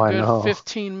Oh, a I good know.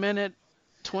 15-minute,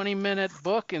 20-minute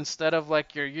book instead of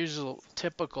like your usual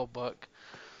typical book.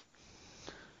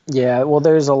 Yeah, well,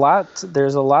 there's a lot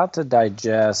to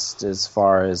digest as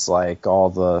far as like all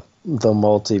the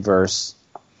multiverse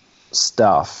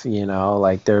stuff,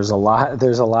 like there's a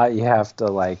lot you have to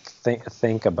like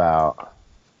think about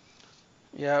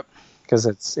Yep. because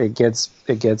it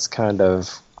gets kind of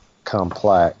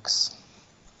complex.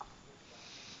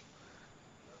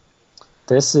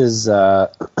 This is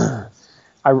I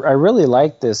really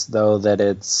like this though that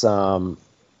it's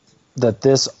that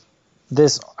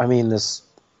this I mean this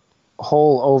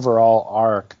whole overall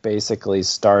arc basically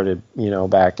started,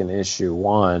 back in issue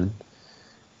 1.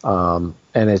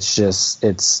 And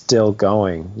it's still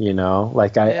going,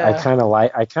 like I Yeah. kind of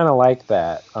like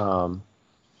that.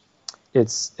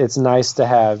 It's nice to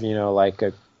have, like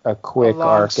a A quick long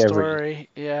arc every story.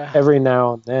 Yeah. every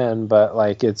now and then, but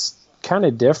like it's kind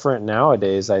of different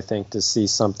nowadays, I think, to see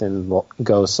something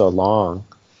go so long.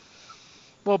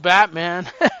 Well, Batman.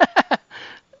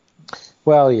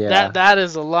 Well, that yeah. that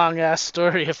is a long ass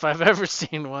story if I've ever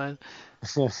seen one.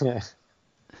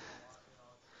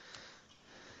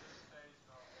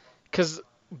 Because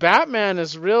Batman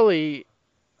is really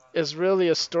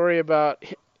a story about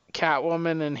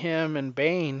Catwoman and him and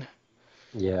Bane,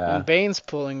 Yeah. and Bane's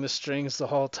pulling the strings the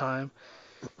whole time.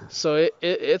 So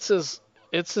it's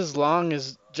as long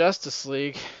as Justice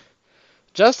League.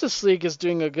 Justice League is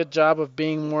doing a good job of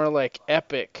being more like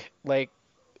epic. Like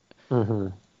Hmm.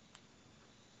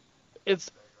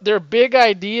 it's they're big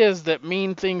ideas that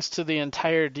mean things to the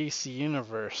entire DC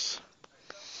universe.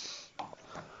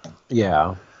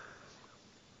 Yeah.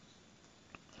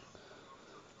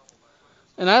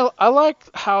 And I like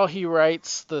how he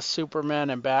writes the Superman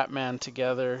and Batman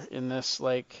together in this.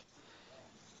 Like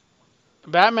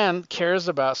Batman cares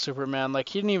about Superman. Like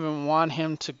he didn't even want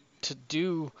him to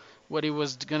do what he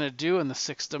was gonna do in the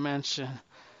sixth dimension.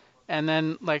 And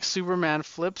then like Superman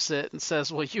flips it and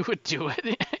says, "Well, you would do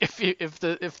it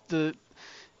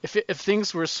if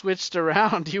things were switched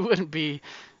around. You wouldn't be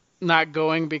not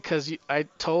going because I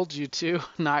told you to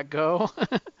not go."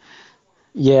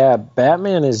 Yeah,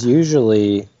 Batman's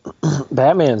usually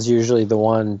the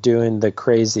one doing the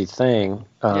crazy thing.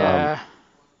 Yeah.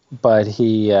 But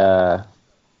he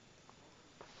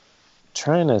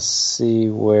trying to see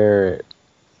where it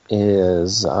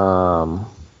is.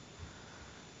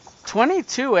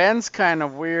 22 ends kind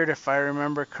of weird if I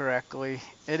remember correctly.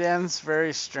 It ends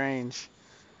very strange.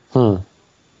 Hmm.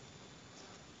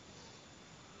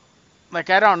 Like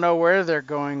I don't know where they're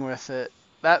going with it.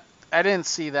 That I didn't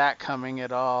see that coming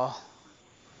at all.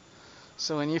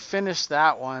 So when you finish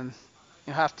that one,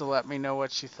 you'll have to let me know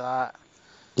what you thought.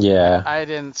 Yeah. I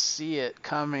didn't see it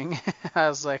coming. I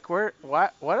was like, where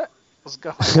what was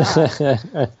going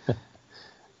on?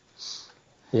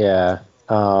 Yeah.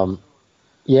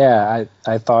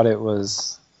 I thought it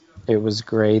was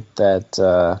great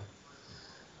that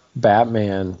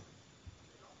Batman,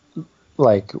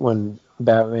 like when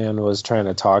Batman was trying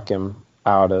to talk him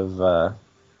out of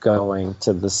going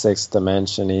to the sixth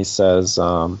dimension, he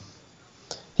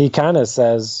kind of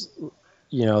says,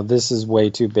 this is way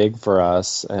too big for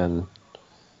us, and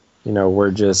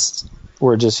we're just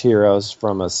heroes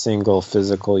from a single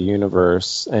physical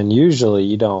universe. And usually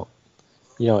you don't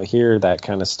hear that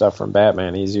kind of stuff from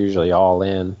Batman. He's usually all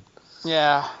in.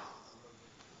 Yeah.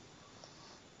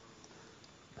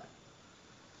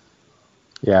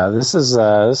 Yeah, this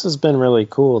has been really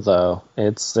cool though.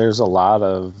 There's a lot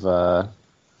of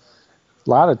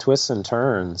twists and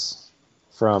turns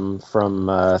from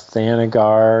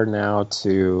Thanagar now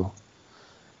to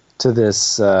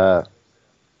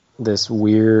this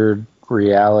weird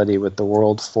reality with the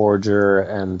World Forger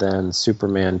and then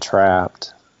Superman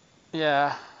trapped.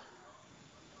 Yeah.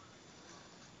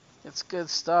 It's good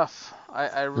stuff.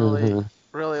 I really Hmm.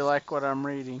 really like what I'm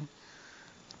reading.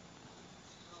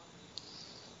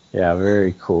 Yeah,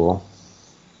 very cool.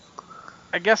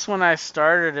 I guess when I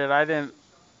started it, I didn't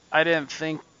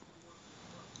think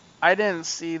I didn't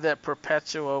see that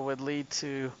Perpetua would lead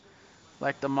to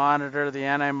like the Monitor, the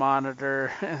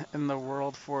Anti-Monitor, and the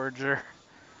World Forger.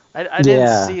 I didn't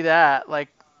Yeah. see that. Like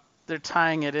they're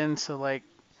tying it into like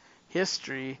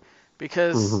history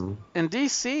because Hmm. in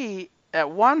DC at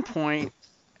one point,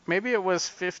 maybe it was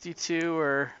 52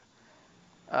 or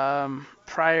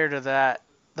prior to that,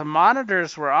 the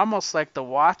Monitors were almost like the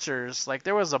Watchers. Like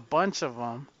there was a bunch of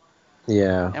them,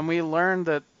 Yeah. and we learned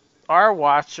that our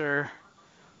Watcher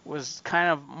was kind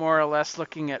of more or less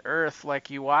looking at Earth like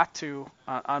Uatu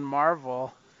on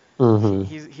Marvel. Hmm.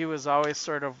 He was always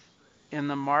sort of in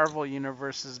the Marvel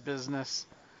universe's business,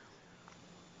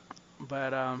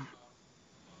 but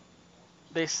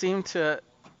they seem to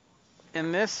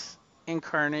in this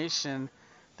incarnation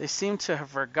they seem to have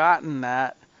forgotten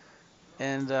that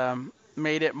and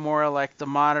made it more like the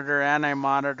Monitor,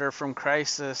 Anti-Monitor from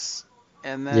Crisis,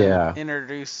 and then Yeah.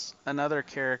 introduce another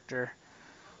character.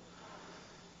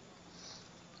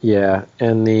 Yeah.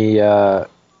 And the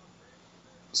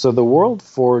World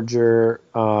Forger,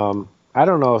 I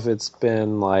don't know if it's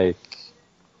been like,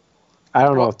 I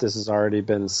don't know Well, if this has already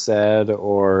been said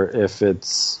or if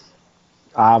it's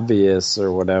obvious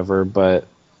or whatever, but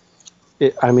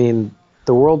I mean,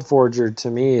 the World Forger to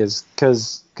me is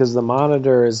because the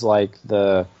Monitor is like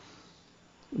the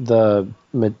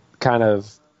kind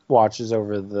of watches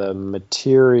over the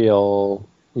material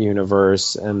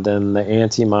universe, and then the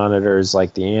Anti-Monitor is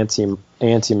like the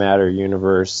antimatter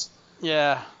universe.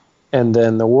 yeah, And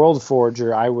then the World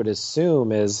Forger, I would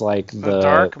assume, is like the the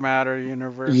Dark Matter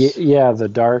universe, yeah, the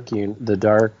dark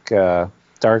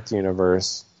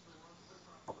universe.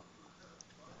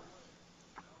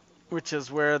 which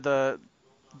is where the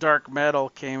dark metal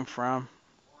came from.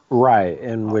 Right,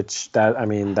 in which that I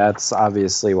mean that's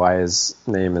obviously why his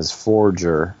name is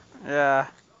Forger. Yeah,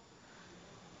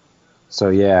 So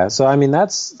yeah, so I mean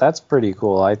that's pretty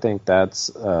cool. I think I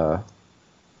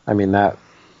mean that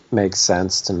makes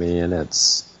sense to me, and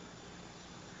it's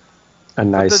a but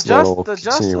nice little the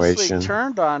Justice League continuation.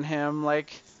 turned on him.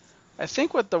 Like I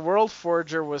think what the World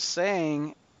Forger was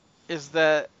saying is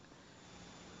that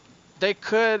they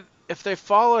could, if they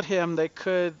followed him, they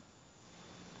could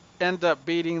end up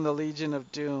beating the Legion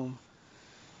of Doom,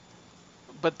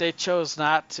 but they chose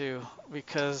not to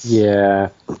because Yeah,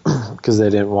 because they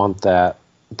didn't want that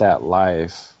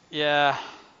life. yeah,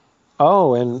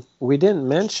 Oh, and we didn't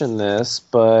mention this,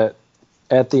 but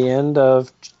at the end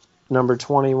of number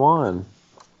 21,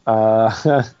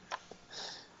 uh,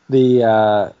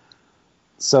 the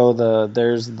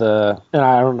there's and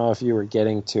I don't know if you were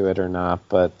getting to it or not,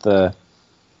 but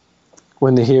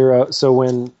when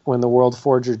the World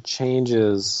Forger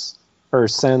changes or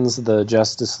sends the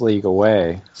Justice League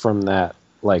away from that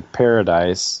like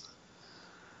paradise,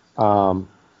 um,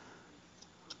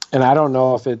 And I don't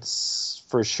know if it's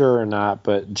for sure or not,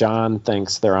 but John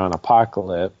thinks they're on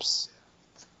Apocalypse,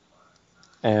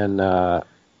 and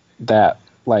that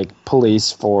like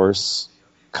police force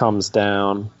comes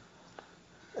down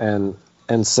and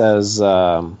says,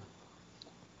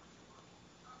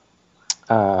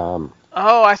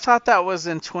 Oh, I thought that was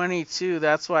in 22.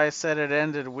 That's why I said it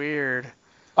ended weird.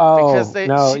 Because "Oh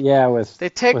no, yeah, they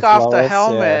take with off the Lois,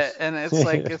 yeah, helmet and it's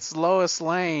like it's Lois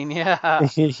Lane. Yeah.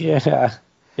 yeah,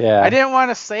 I yeah, didn't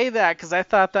want to say that because I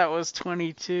thought that was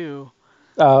 22.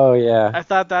 oh yeah, I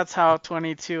thought that's how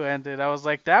 22 ended. I was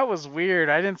like, that was weird.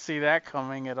 I didn't see that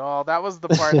coming at all. That was the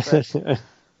part that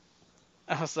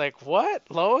I was like, what?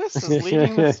 Lois is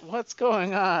leading this? What's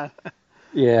going on?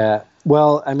 yeah."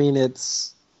 Well, I mean,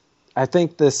 I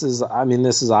think this is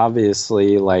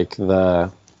obviously like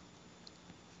the.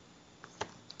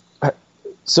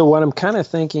 So what I'm kind of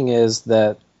thinking is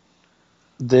that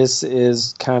this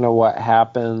is kind of what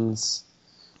happens.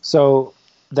 So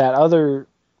that other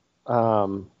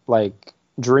like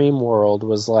dream world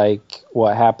was like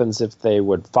what happens if they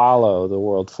would follow the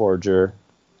World Forger,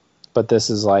 but this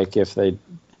is like if they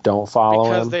don't follow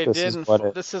Because him. they This is didn't. what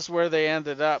it. This is where they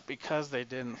ended up because they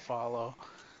didn't follow.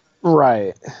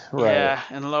 Right, right. Yeah,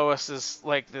 and Lois is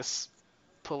like this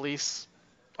police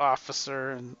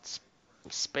officer and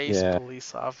space Yeah,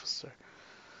 police officer.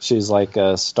 she's like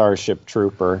a starship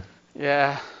trooper.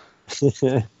 Yeah.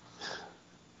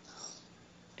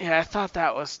 Yeah, I thought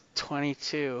that was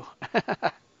 22.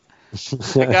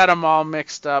 I got them all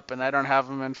mixed up and I don't have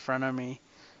them in front of me.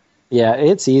 Yeah,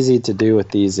 it's easy to do with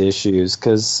these issues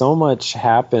because so much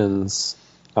happens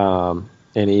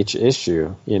in each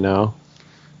issue, you know?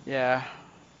 Yeah.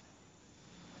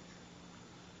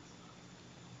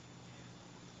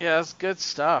 Yeah, it's good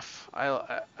stuff.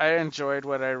 I enjoyed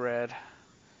what I read.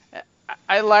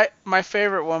 I like my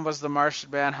favorite one was the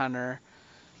Martian Manhunter.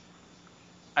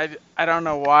 I don't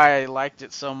know why I liked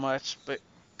it so much, but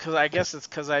cuz I guess it's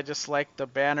cuz I just liked the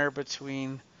banner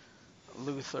between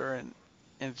Luther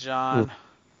and John.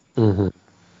 Mm-hmm.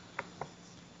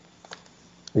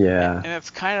 Yeah. And it's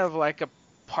kind of like a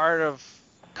part of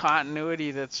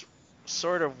continuity that's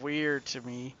sort of weird to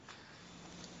me,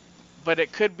 but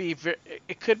it could be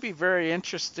very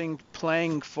interesting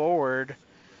playing forward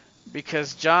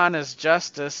because John is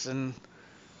Justice and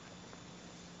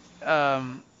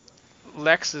um,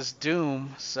 Lex is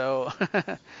Doom, so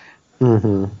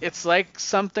Mm-hmm. it's like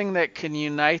something that can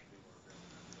unite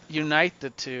the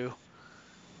two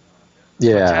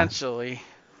Yeah. potentially.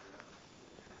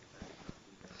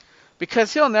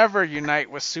 Because he'll never unite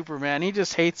with Superman. He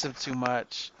just hates him too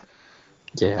much.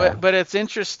 Yeah. But it's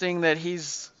interesting that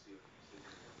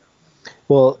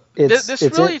Well,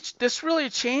 this really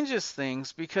changes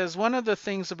things because one of the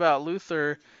things about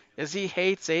Luther is he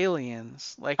hates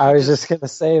aliens. Like I he was just just gonna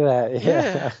say that.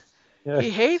 yeah, Yeah. Yeah.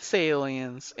 he hates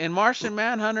aliens and Martian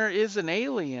Manhunter is an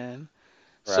alien.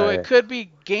 So it Right. could be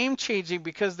game changing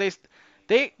because they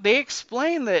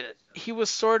explain that he was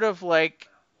sort of like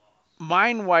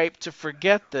mind wiped to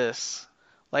forget this.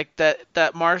 Like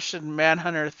that Martian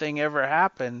Manhunter thing ever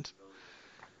happened.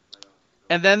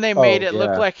 And then they made Oh, it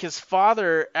look yeah. like his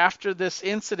father, after this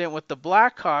incident with the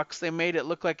Blackhawks, they made it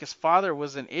look like his father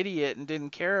was an idiot and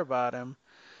didn't care about him.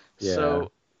 Yeah.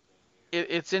 So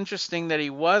it's interesting that he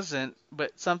wasn't,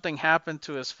 but something happened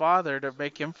to his father to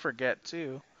make him forget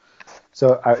too.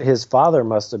 So his father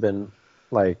must have been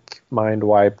like mind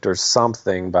wiped or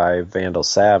something by Vandal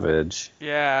Savage.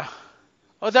 Yeah.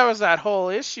 Oh, that was that whole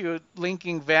issue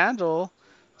linking Vandal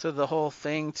to the whole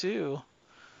thing too.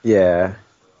 Yeah.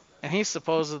 And he's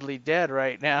supposedly dead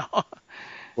right now.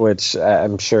 Which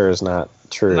I'm sure is not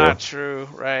true. Not true,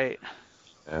 right?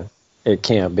 Yeah. It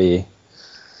can't be.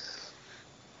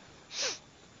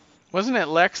 Wasn't it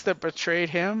Lex that betrayed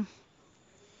him?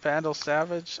 Vandal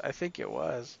Savage? I think it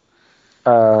was.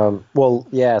 Well,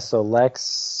 yeah, so Lex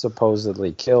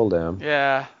supposedly killed him.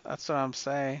 Yeah, that's what I'm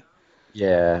saying.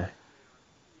 Yeah.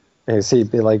 Is he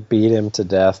like beat him to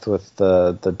death with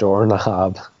the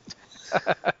doorknob?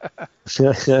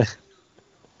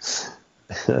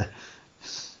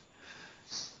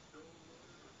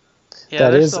 Yeah,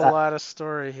 That there's is, a lot of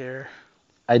story here.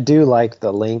 I do like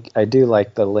the link. I do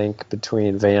like the link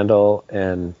between Vandal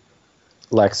and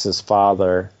Lex's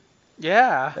father,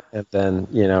 Yeah, and then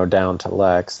down to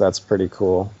Lex. That's pretty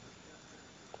cool.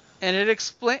 and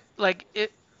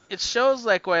it shows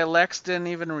like why Lex didn't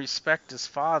even respect his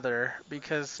father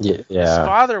because Yeah, his yeah,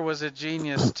 father was a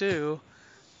genius too,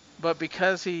 but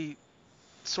because he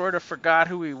sort of forgot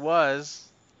who he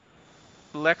was,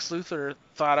 Lex Luthor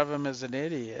thought of him as an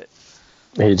idiot.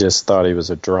 he just thought he was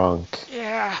a drunk.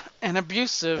 Yeah, and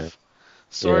abusive,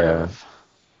 sort Yeah, of.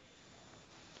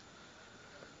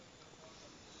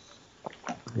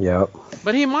 Yep.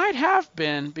 But he might have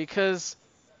been, because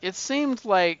it seemed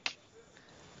like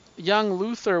young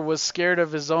Luther was scared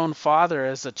of his own father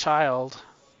as a child,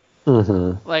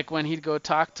 Hmm. like when he'd go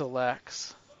talk to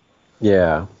Lex.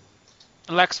 Yeah.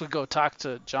 Lex would go talk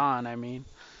to John, I mean.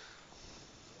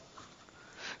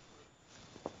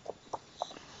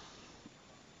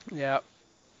 Yeah.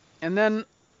 And then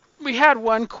we had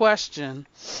one question,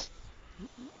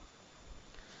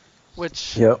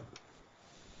 which Yep.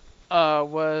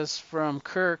 was from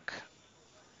Kirk,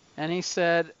 and he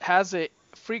said, "Has a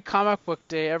free comic book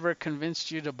day ever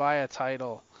convinced you to buy a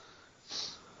title?"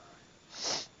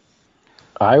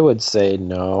 I would say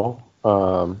no.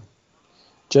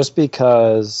 Just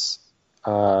because,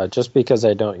 just because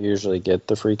I don't usually get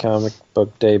the free comic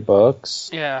book day books.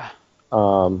 Yeah.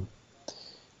 Um,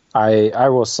 I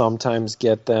will sometimes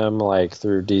get them like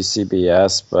through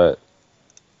DCBS, but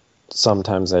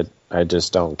sometimes I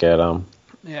just don't get them.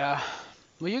 Yeah.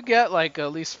 Well, you get like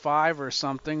at least 5 or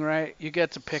something, right? You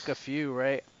get to pick a few,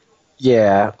 right?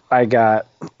 Yeah, I got.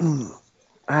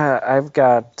 I've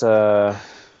got.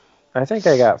 I think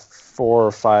I got 4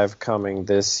 or 5 coming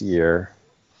this year.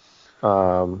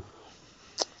 Um,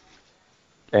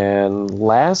 and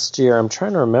last year, I'm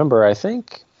trying to remember. I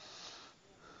think,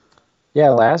 yeah,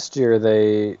 last year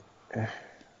I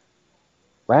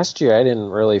didn't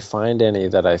really find any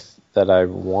that I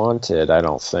wanted. I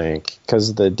don't think,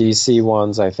 because the DC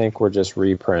ones I think were just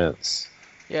reprints.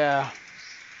 Yeah.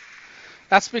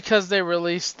 That's because they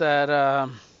released that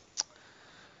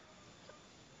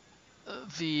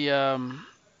the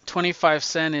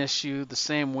 25-cent issue the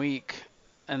same week,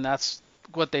 and that's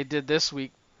what they did this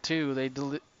week too.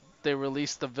 They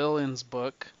released the Villains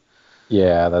book.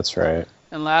 Yeah, that's right.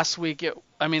 And last week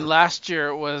last year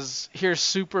it was, here's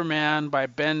Superman by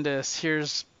Bendis,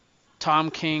 here's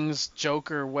Tom King's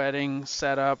Joker wedding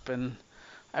setup, and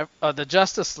the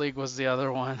Justice League was the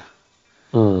other one.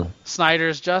 Mm,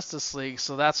 Snyder's Justice League.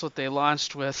 So that's what they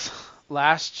launched with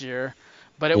last year.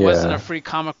 But it wasn't a yeah, free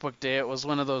comic book day. It was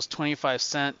one of those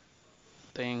 25-cent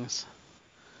things.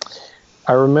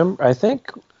 I remember.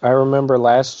 I remember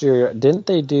last year. Didn't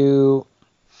they do?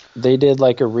 They did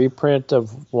like a reprint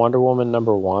of Wonder Woman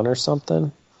 #1 or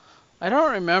something I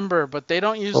don't remember, but for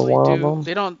one of them.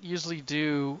 they don't usually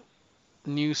do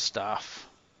new stuff.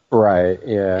 Right.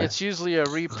 Yeah. It's usually a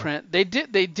reprint. They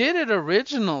did it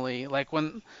originally, like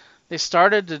when they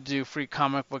started to do free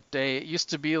comic book day. It used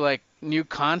to be like new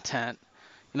content,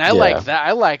 and I like Yeah. that.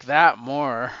 I like that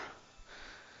more.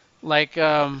 Like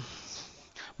Yeah,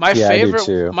 I do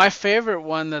too. my favorite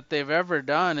one that they've ever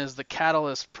done is the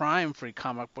Catalyst Prime free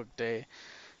comic book day,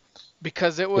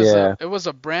 because Yeah. it was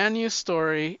a brand new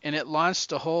story, and it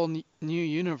launched a whole new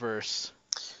universe.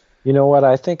 You know what?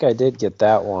 I think I did get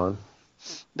that one.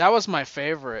 That was my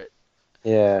favorite.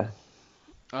 Yeah.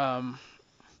 Um,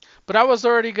 but I was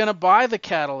already gonna buy the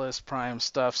Catalyst Prime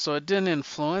stuff, so it didn't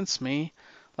influence me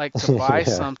like to buy Yeah.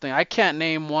 something. I can't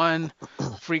name one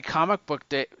free comic book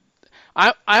day.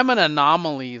 I'm an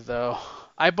anomaly though.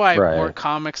 I buy more Right.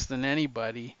 comics than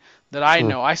anybody that I Hmm.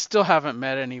 know. I still haven't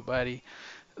met anybody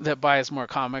that buys more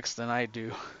comics than I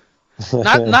do.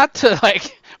 Not to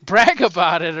like brag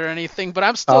about it or anything, but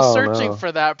I'm still Oh searching no.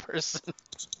 for that person.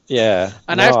 Yeah.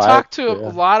 And No, I've I talked to a yeah.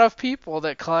 lot of people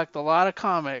that collect a lot of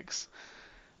comics.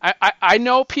 I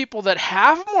know people that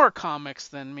have more comics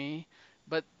than me,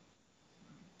 but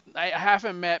I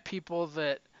haven't met people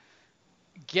that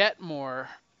get more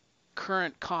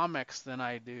current comics than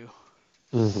I do.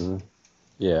 Mhm.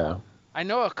 Yeah. I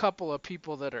know a couple of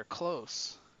people that are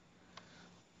close.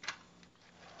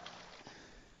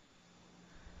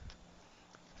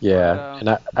 But Yeah.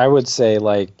 And I would say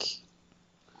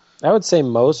I would say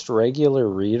most regular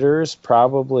readers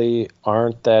probably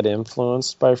aren't that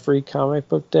influenced by Free Comic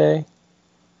Book Day.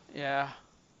 yeah.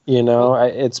 You Well, know,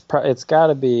 it's got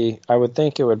to be. I would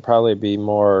think it would probably be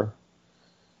more.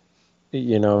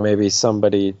 Maybe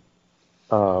somebody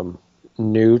um,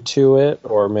 new to it,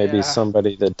 or maybe yeah.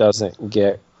 somebody that doesn't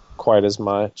get quite as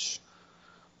much.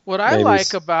 What I Maybe.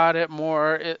 like about it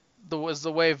more was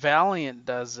the way Valiant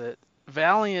does it.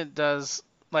 Valiant does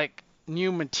like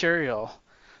new material.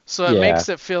 So it Yeah. makes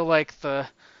it feel like the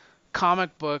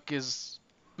comic book is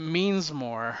means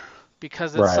more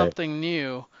because it's Right. something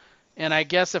new. And I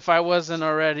guess if I wasn't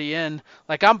already in,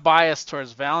 like, I'm biased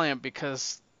towards Valiant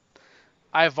because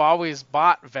I've always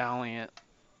bought Valiant.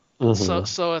 So Hmm.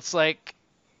 so it's like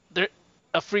there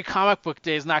a free comic book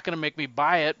day is not going to make me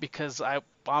buy it because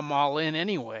I'm all in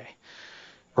anyway.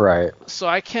 Right. So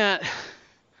I can't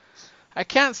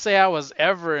say I was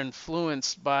ever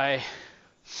influenced by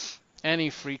any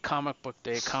free comic book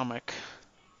day comic.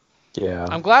 Yeah.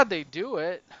 I'm glad they do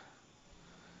it.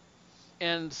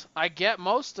 And I get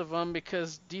most of them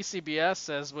because DCBS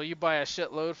says, "Well, you buy a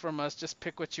shitload from us, just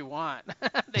pick what you want."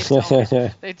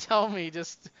 They tell me,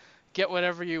 just get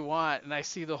whatever you want, and I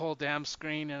see the whole damn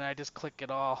screen, and I just click it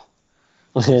all.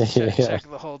 Just Yeah. check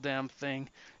the whole damn thing,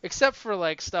 except for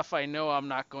like stuff I know I'm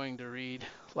not going to read.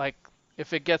 Like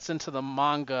if it gets into the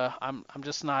manga, I'm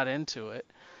just not into it.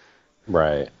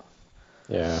 Right.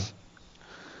 Yeah.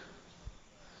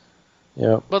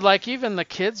 Yep. But like even the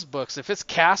kids' books, if it's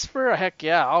Casper, heck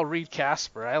yeah, I'll read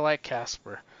Casper. I like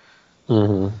Casper.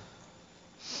 Hmm.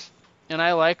 And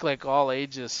I like all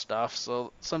ages stuff,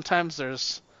 so sometimes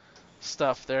there's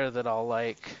stuff there that I'll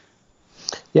like.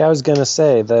 Yeah, I was gonna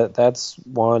say that's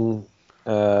one.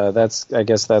 That's I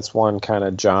guess that's one kind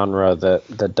of genre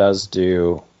that does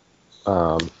do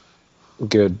um,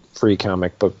 good free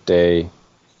comic book day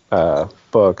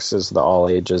books is the all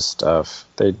ages stuff.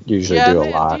 They usually Yeah, do a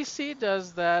and lot. DC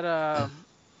does that.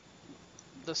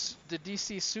 The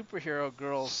DC superhero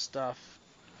girls stuff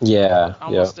Yeah, yeah,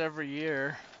 almost every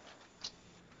year.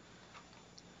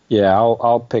 yeah.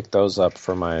 I'll pick those up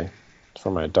for my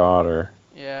daughter.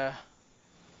 Yeah,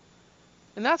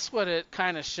 and that's what it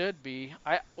kind of should be.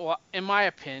 Well, in my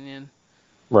opinion.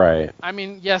 Right. I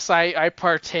mean, yes, I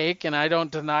partake and I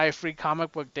don't deny free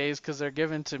comic book days because they're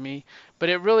given to me, but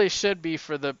it really should be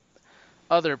for the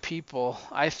other people,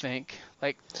 I think.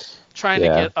 Like trying to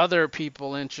Yeah. get other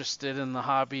people interested in the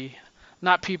hobby,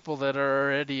 not people that are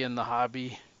already in the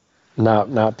hobby.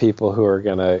 Not people who are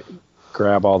gonna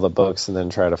grab all the books and then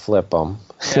try to flip them.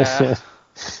 Yeah.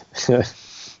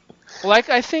 Like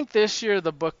I think this year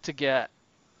the book to get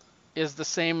is the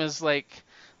same as like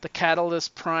the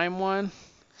Catalyst Prime one,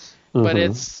 but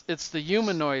Hmm. it's the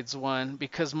Humanoids one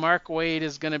because Mark Waid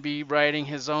is going to be writing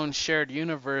his own shared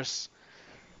universe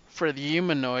for the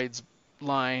Humanoids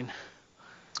line.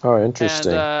 Oh, And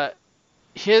interesting.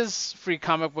 his free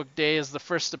comic book day is the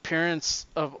first appearance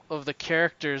of the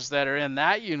characters that are in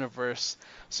that universe.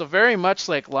 So very much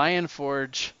like Lion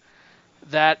Forge,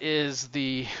 that is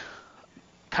the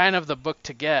kind of the book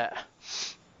to get.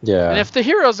 And Yeah. if the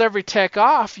heroes ever take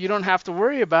off, you don't have to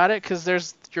worry about it because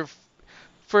there's your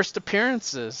first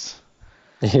appearances.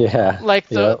 Yeah. Like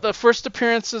Yep. the first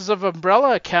appearances of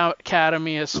Umbrella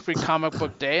Academy is free comic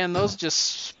book day, and those just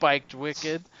spiked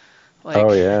wicked. Oh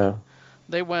Like yeah.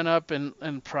 they went up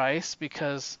in price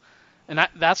because, and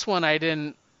that's one I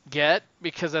didn't get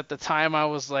because at the time I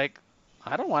was like,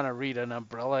 I don't want to read an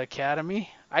Umbrella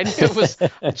Academy. I knew it was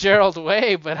Gerald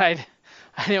Way, but I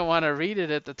didn't want to read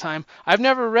it at the time. I've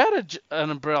never read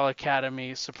an Umbrella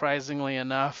Academy, surprisingly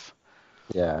enough.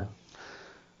 Yeah.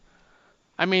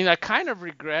 I mean, I kind of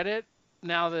regret it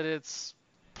now that it's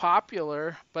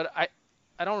popular, but I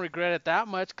don't regret it that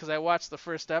much because I watched the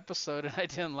first episode and I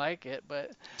didn't like it.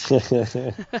 But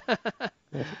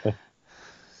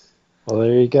Well,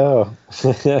 there you go.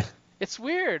 it's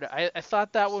weird. I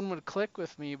thought that one would click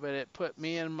with me, but it put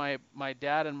me and my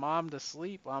dad and mom to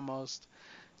sleep almost.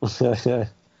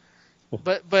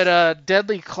 But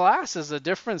Deadly Class is a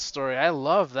different story. I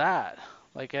love that.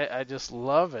 Like I just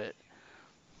love it.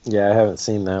 Yeah, I haven't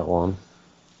seen that one.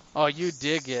 Oh, you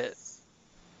dig it.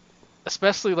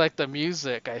 Especially like the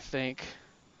music, I think.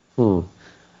 Hmm.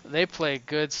 They play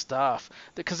good stuff.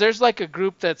 Because there's like a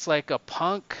group that's like a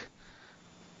punk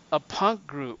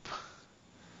group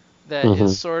that is Hmm.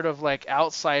 sort of like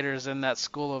outsiders in that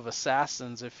school of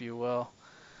assassins, if you will.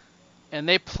 And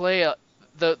they play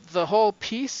the whole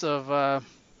piece of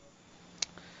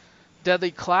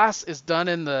Deadly Class is done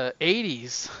in the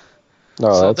 80s.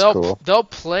 Oh, So that's cool. they'll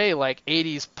play like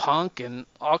 80s punk and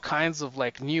all kinds of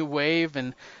like new wave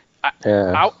and I,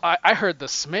 Yeah. I heard the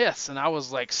Smiths and I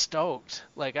was like stoked.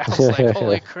 Like I was like,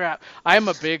 holy crap! I'm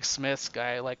a big Smiths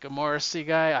guy, like a Morrissey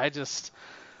guy.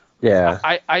 Yeah.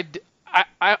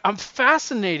 I'm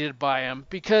fascinated by him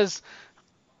because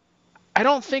I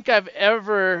don't think I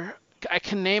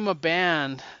can name a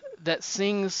band that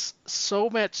sings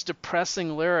so much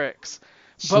depressing lyrics,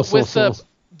 but with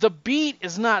the beat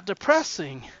is not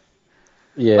depressing.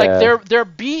 Like Yeah. their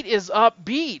beat is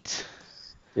upbeat,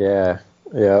 Yeah.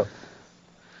 Yep.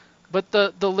 but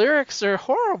the lyrics are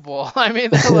horrible. I mean,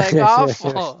 they're like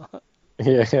awful.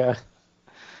 Yeah.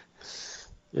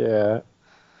 Yeah.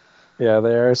 Yeah,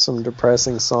 there are some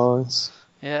depressing songs.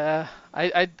 Yeah,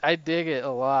 I dig it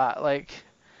a lot. Like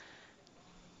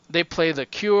they play The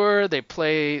Cure, they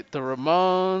play the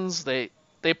Ramones,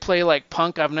 they play like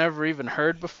punk I've never even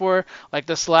heard before. Like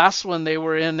this last one, they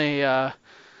were in a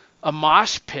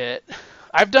mosh pit.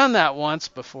 I've done that once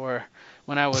before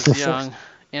when I was young,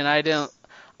 and I didn't.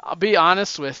 I'll be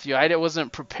honest with you, I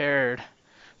wasn't prepared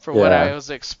for what Yeah. I was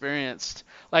experienced.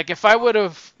 Like if I would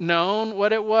have known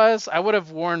what it was, I would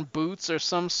have worn boots or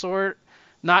some sort,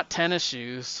 not tennis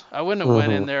shoes. I wouldn't have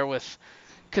went in Hmm. there with,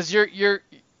 because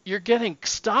you're getting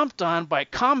stomped on by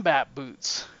combat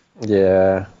boots,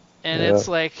 Yeah. and Yeah. it's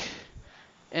like,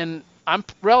 and I'm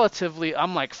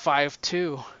like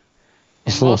 5'2",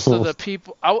 and most of the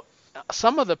people,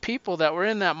 some of the people that were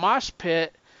in that mosh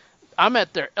pit, I'm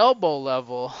at their elbow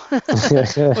level, which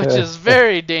is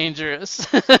very dangerous.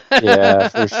 Yeah,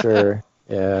 for sure.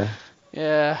 Yeah.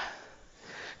 Yeah,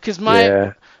 because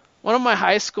Yeah. one of my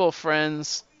high school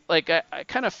friends, like I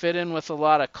kind of fit in with a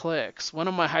lot of cliques. One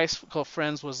of my high school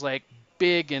friends was like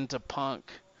big into punk.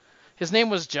 His name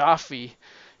was Jaffe,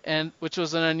 and which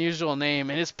was an unusual name,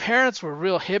 and his parents were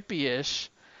real hippie-ish,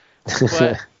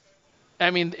 but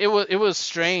I mean it was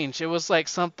strange. It was like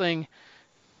something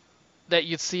that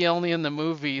you'd see only in the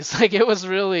movies. Like it was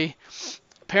really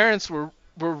parents were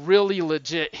really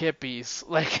legit hippies.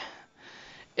 Like,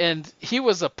 and he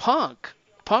was a punk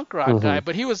rock guy, Hmm.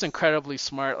 but he was incredibly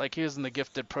smart. Like he was in the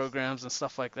gifted programs and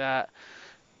stuff like that.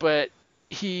 But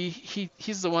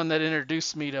he's the one that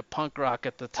introduced me to punk rock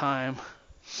at the time,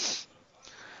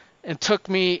 and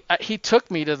he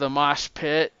took me to the mosh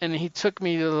pit, and he took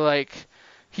me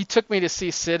to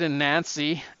see Sid and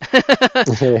Nancy.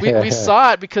 We Yeah.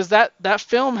 saw it because that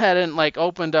film hadn't like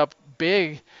opened up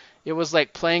big. It was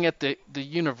like playing at the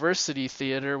University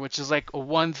Theater, which is like a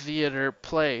one theater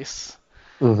place.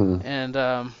 Hmm. And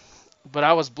but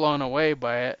I was blown away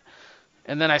by it.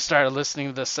 And then I started listening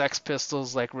to the Sex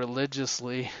Pistols like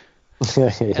religiously.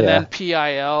 And then Yeah.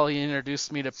 PIL, he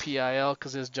introduced me to PIL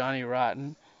because it was Johnny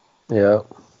Rotten. Yeah.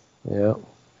 Yeah.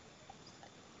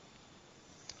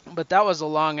 But that was a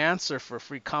long answer for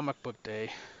Free Comic Book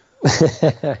Day.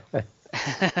 Yeah,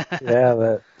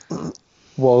 that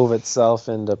wove itself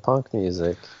into punk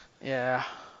music. Yeah.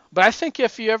 But I think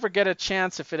if you ever get a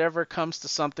chance, if it ever comes to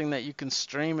something that you can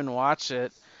stream and watch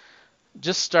it,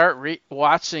 just start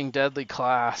watching Deadly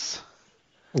Class.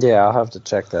 Yeah, I'll have to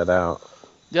check that out.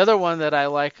 The other one that I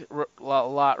like a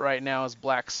lot right now is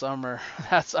Black Summer.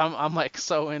 I'm like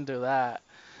so into that.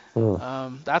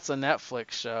 Hmm. That's a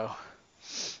Netflix show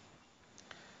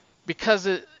because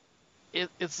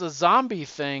it's a zombie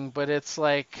thing, but it's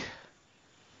like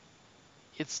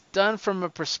it's done from a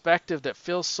perspective that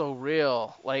feels so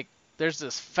real. Like there's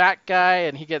this fat guy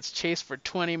and he gets chased for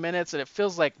 20 minutes and it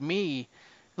feels like me.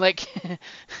 Like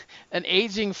an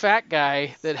aging fat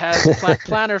guy that has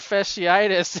plantar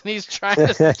fasciitis and he's trying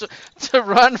to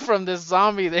run from this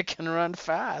zombie that can run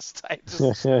fast. I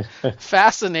just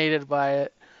fascinated by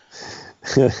it.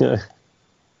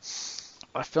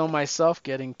 I feel myself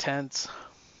getting tense.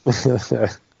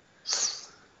 That's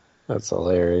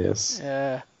hilarious.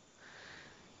 Yeah.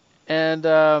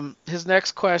 And his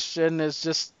next question is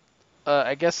just,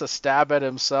 I guess, a stab at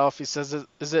himself. He says,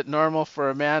 "Is it normal for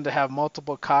a man to have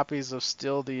multiple copies of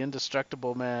Still the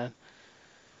Indestructible Man?"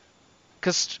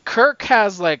 Because Kirk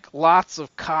has like lots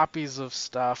of copies of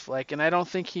stuff, like, and I don't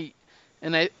think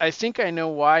and I think I know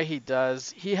why he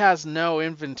does. He has no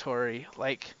inventory.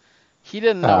 Like, he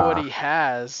didn't know what Ah, he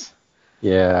has.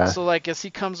 yeah. So like, as he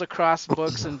comes across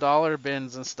books and dollar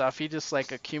bins and stuff, he just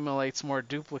like accumulates more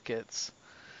duplicates.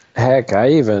 Heck,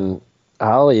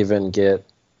 I'll even get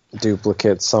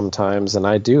duplicates sometimes, and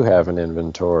I do have an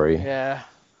inventory. Yeah.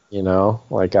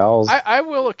 Like I'll. I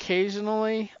will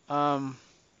occasionally,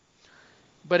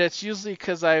 but it's usually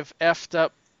because I've effed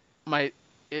up my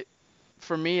it.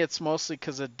 For me, it's mostly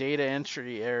because of data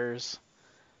entry errors.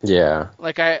 Yeah.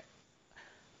 Like I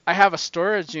have a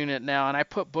storage unit now, and I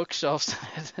put bookshelves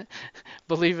in it,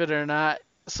 believe it or not,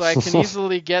 so I can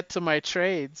easily get to my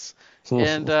trades.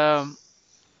 And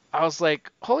I was like,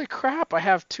 holy crap! I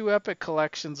have two epic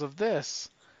collections of this.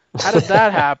 How did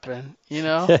that happen?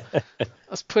 I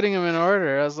was putting them in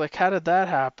order. I was like, how did that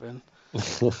happen?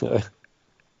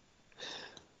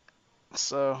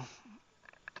 So,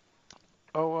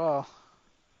 oh well.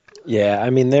 Yeah, I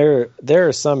mean there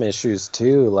are some issues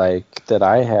too, like that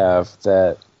I have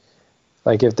that,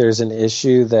 like if there's an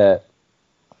issue that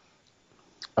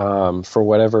for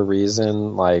whatever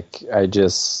reason, like I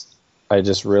just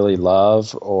really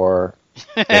love, or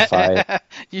if I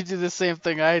You do the same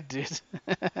thing I did.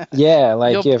 yeah,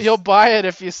 like You'll if buy it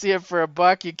if you see it for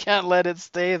 $1. You can't let it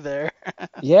stay there.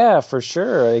 yeah, for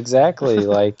sure, exactly.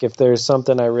 Like if there's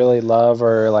something I really love,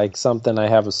 or like something I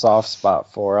have a soft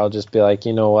spot for, I'll just be like,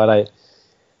 you know what,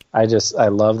 I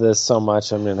love this so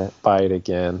much, I'm gonna buy it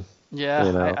again. Yeah,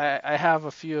 You know? I have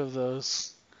a few of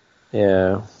those.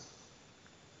 Yeah.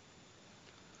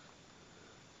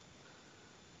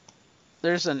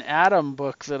 There's an Atom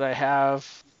book that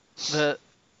that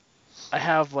I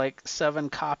have like 7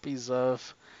 copies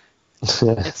of,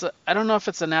 I don't know if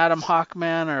it's an Adam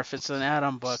Hawkman or if it's an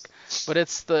Adam book, but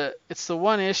it's the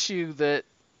one issue that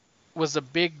was a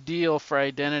big deal for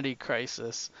Identity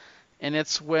Crisis, and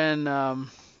it's when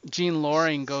Gene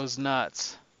Loring goes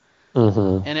nuts.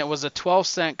 Hmm. And it was a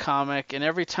 12-cent comic, and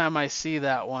every time I see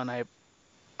that one, I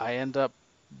end up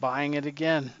buying it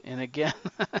again and again.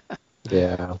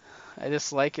 Yeah. I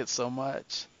just like it so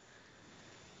much.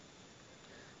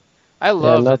 I Yeah,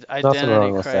 love no, nothing Identity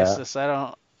wrong with that. Crisis. I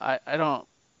don't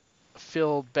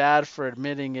feel bad for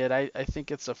admitting it. I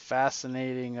think it's a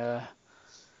fascinating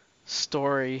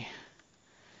story.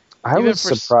 I Even was for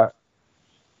surprised.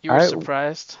 you were I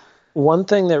surprised? One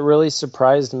thing that really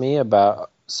surprised me about,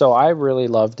 so I really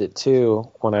loved it too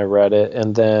when I read it,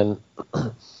 and then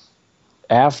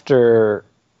after,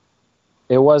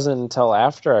 it wasn't until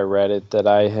after I read it that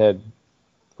I had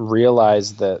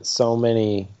realized that so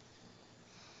many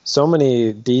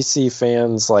DC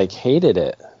fans like hated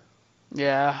it.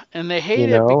 Yeah, and You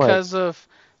know, like,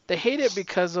 they hate it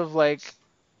because of like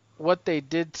what they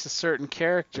did to certain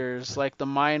characters, like the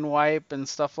mind wipe and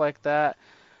stuff like that.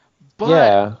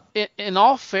 But yeah, in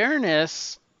all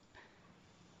fairness,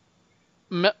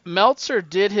 Meltzer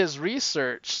did his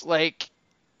research. Like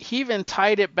he even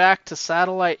tied it back to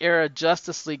Satellite era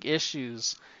Justice League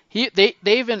issues. He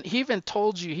even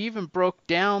told you, he even broke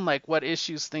down like what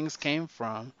issues things came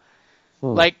from.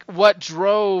 hmm, Like what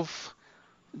drove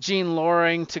Gene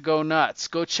Loring to go nuts.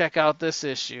 Go check out this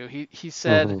issue. He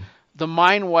said hmm, the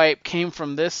mind wipe came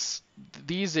from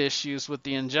these issues with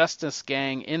the Injustice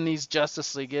Gang in these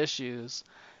Justice League issues.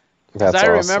 Because that's I awesome.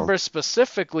 remember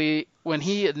specifically when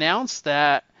he announced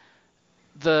that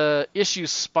the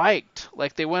issues spiked,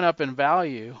 like they went up in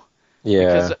value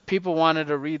because Yeah. people wanted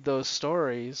to read those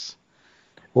stories.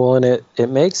 Well, and it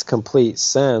makes complete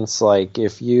sense. Like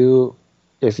if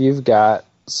you've got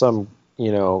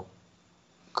you know,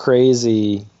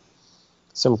 crazy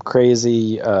some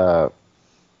crazy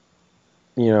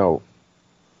you know,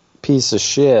 piece of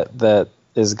shit that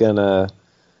is gonna,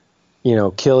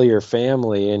 kill your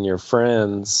family and your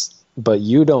friends, but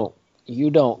you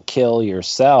don't kill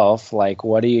yourself. Like,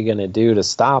 what are you gonna do to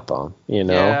stop them?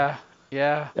 Yeah,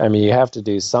 yeah. I mean, you have to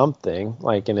do something.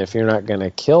 Like, and if you're not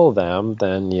gonna kill them,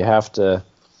 then you have to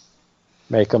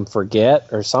make them forget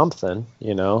or something.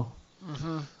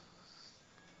 hmm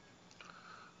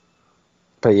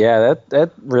But yeah,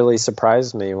 that really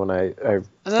surprised me when I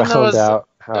And then found out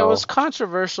it was how.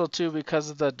 controversial too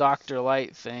because of the Dr.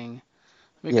 Light thing.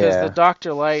 Because the Yeah,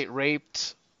 Dr. Light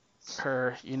raped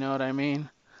her, you know what I mean?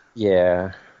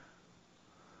 yeah,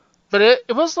 But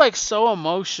it was like so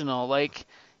emotional. Like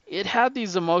it had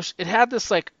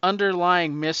this like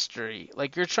underlying mystery.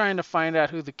 Like you're trying to find out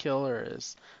who the killer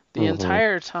is the hmm,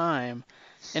 entire time.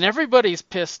 And everybody's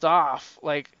pissed off.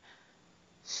 Like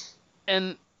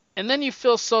and and then you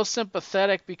feel so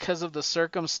sympathetic because of the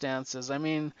circumstances. I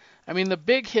mean the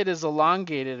big hit is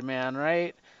elongated man,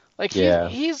 right? Like yeah,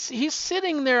 he's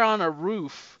sitting there on a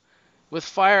roof with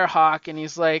Firehawk, and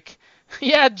he's like,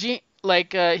 yeah,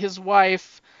 his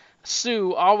wife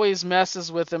Sue always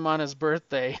messes with him on his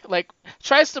birthday. Like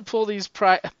tries to pull these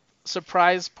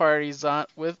surprise parties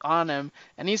on him,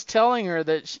 and he's telling her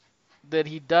that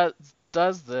he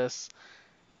does this,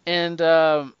 and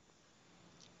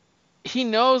he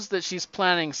knows that she's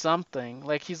planning something.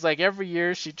 Like he's like every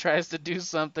year she tries to do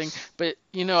something, but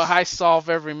I solve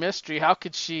every mystery. How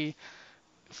could she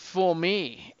fool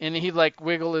me? And he like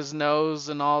wiggle his nose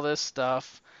and all this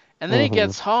stuff. And then he hmm,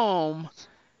 gets home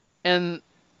and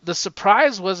the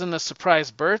surprise wasn't a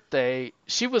surprise birthday.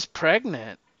 She was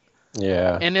pregnant.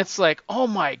 yeah. And it's like, "Oh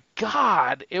my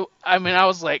god." I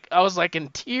was like in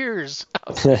tears.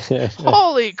 I was like,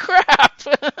 "Holy crap."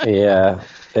 Yeah,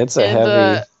 it's a and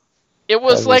heavy, it was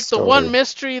heavy like the one story.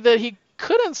 mystery that he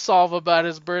couldn't solve about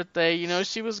his birthday.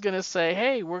 She was going to say,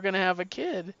 "Hey, we're going to have a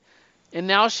kid." And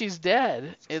now she's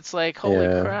dead. It's like, "Holy Yeah,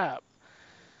 crap."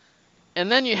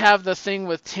 And then you have the thing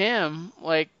with Tim,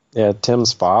 like, yeah.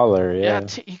 Tim's father. yeah, Yeah,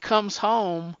 he comes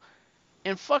home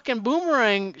and fucking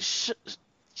Boomerang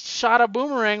shot a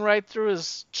boomerang right through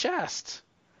his chest.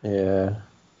 yeah.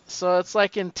 So it's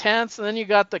like intense, and then you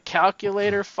got the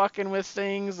calculator fucking with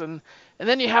things, and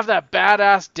then you have that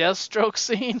badass Deathstroke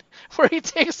scene where he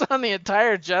takes on the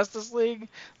entire Justice League.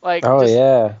 Like Oh just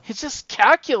yeah. it's just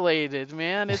calculated,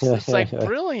 man. It's like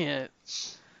brilliant.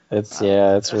 It's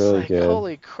It's really like good.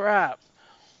 holy crap.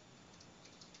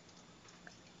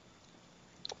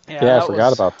 Yeah, Yeah, I that forgot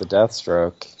was about the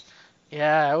Deathstroke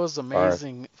yeah, it was part.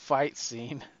 amazing fight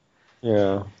scene.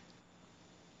 Yeah.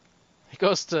 He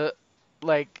goes to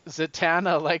like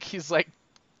Zatanna, like he's like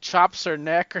chops her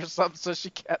neck or something so she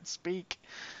can't speak.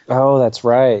 Oh, that's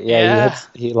right. Yeah, Yeah,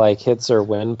 he like hits her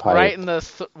right in windpipe.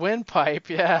 the windpipe.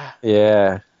 Yeah,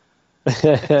 Yeah.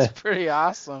 it's pretty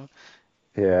awesome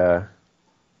Yeah.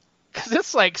 because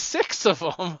it's like six of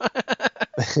them,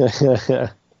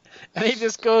 and he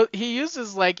just goes. He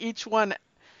uses like each one.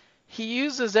 He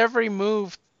uses every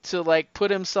move to like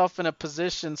put himself in a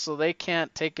position so they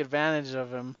can't take advantage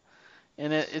of him,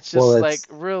 and it's Well, just like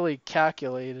really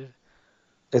calculated.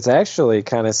 it's actually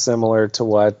kind of similar to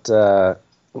what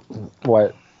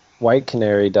White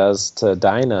Canary does to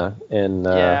Dinah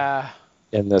Yeah.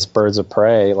 in this Birds of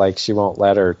Prey. Like she won't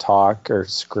let her talk or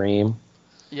scream.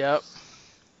 Yep.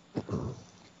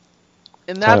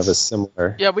 And Kind of a that's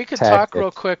similar yeah. We could talk tactic.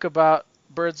 real quick about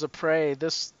Birds of Prey.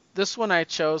 This one I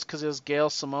chose because it was Gail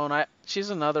Simone. She's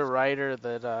another writer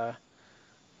that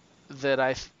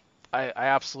I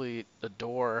absolutely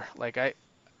adore. Like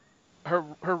her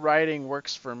writing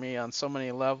works for me on so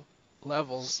many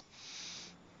levels.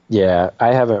 Yeah,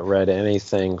 I haven't read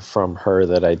anything from her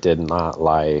that I did not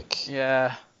like.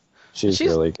 Yeah, and She's she's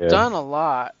really good. done a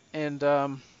lot. And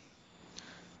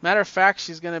matter of fact,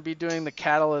 she's going to be doing the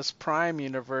Catalyst Prime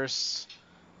universe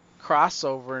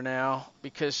crossover now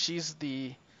because she's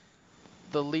the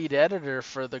lead editor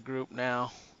for the group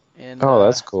now, and Oh,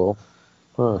 that's cool.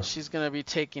 Huh. she's going to be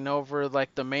taking over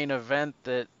like the main event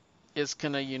that is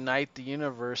going to unite the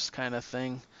universe kind of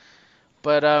thing.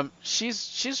 But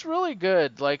she's really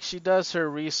good. Like she does her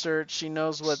research. She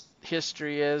knows what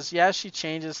history is. Yeah, she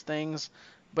changes things,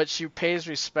 but she pays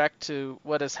respect to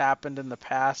what has happened in the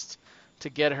past to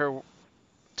get her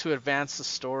to advance the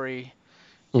story.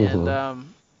 And Hmm.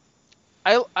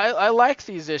 I like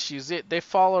these issues. They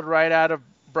followed right out of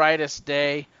Brightest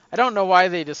Day. I don't know why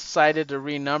they decided to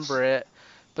renumber it,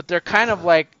 but they're kind of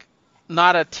like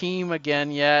not a team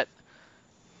again yet.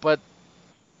 But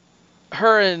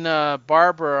her and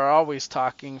Barbara are always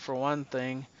talking for one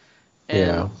thing. And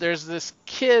Yeah. there's this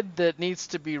kid that needs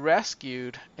to be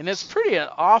rescued, and it's pretty an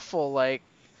awful like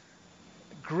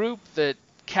group that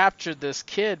captured this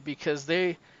kid because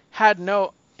they had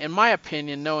no, in my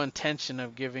opinion, no intention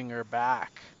of giving her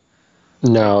back.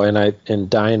 Like No, and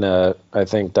Dinah, I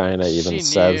think Dinah even she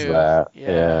says knew, that.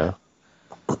 yeah.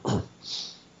 Yeah.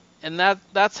 And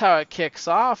that's how it kicks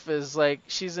off is like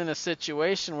she's in a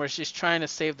situation where she's trying to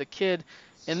save the kid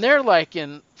and they're like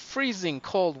in freezing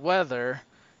cold weather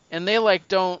and they like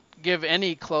don't give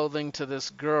any clothing to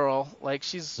this girl. Like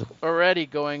she's already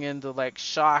going into like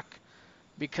shock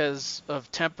because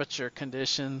of temperature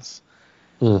conditions.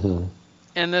 Hmm.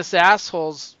 And this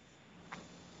asshole's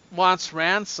wants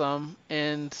ransom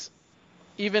and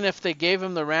even if they gave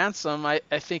him the ransom, I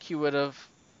think she would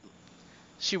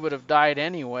have died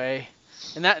anyway.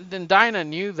 And that then Dinah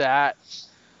knew that,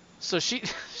 so she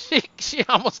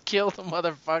almost killed the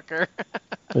motherfucker.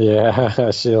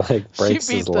 Yeah, she like She breaks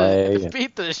his leg.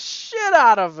 beat the shit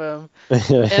out of him.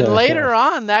 And later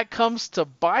on, that comes to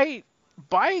bite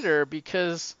her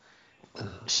because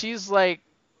she's like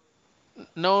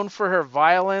known for her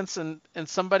violence and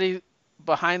somebody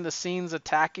behind the scenes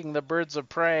attacking the birds of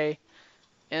prey,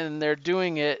 and they're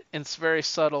doing it in very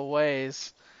subtle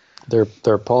ways.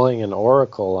 They're pulling an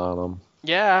oracle on him.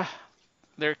 Yeah,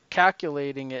 they're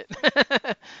calculating it.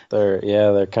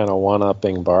 They're kind of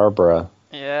one-upping Barbara.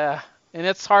 Yeah, and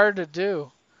it's hard to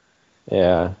do.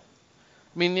 Yeah.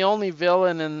 I mean, the only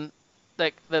villain in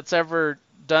that's ever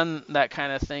done that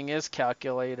kind of thing is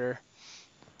Calculator.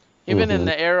 Even in Hmm.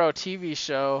 the Arrow TV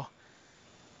show,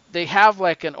 they have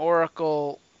like an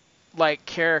Oracle like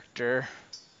character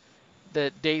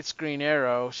that dates Green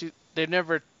Arrow. They've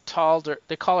never told her,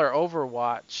 they call her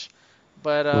Overwatch,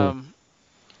 but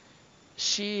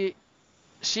she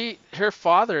her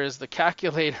father is the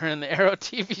calculator in the Arrow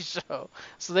TV show.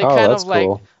 So they Oh, kind that's of like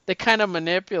cool. they kind of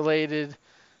manipulated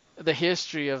the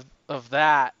history of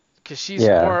that because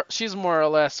Yeah, she's more or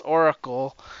less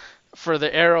Oracle for the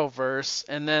Arrowverse,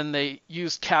 and then they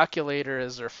used Calculator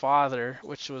as her father,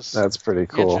 which was that's pretty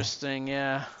cool. interesting.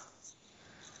 Yeah,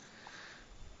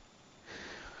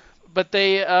 but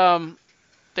they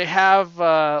have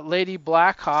Lady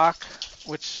Blackhawk,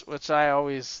 which I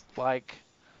always like.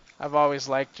 I've always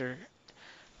liked her.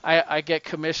 I get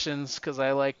commissions because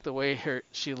I like the way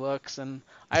she looks, and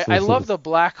I love the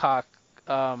Blackhawk,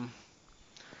 um,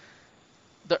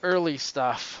 the early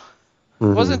stuff.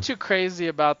 Wasn't Hmm. too crazy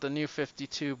about the new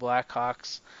 52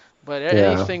 Blackhawks, but Yeah,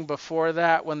 anything before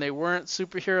that when they weren't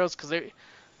superheroes, because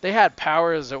they had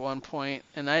powers at one point,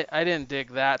 and I didn't dig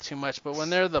that too much. But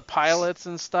when they're the pilots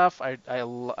and stuff, I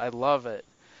love it.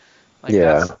 Like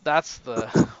yeah, that's the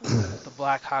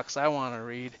Blackhawks I want to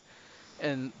read.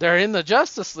 And they're in the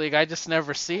Justice League. I just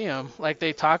never see them. Like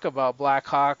they talk about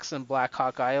Blackhawks and Black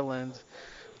Hawk Island,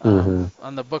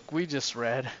 on the book we just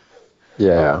read.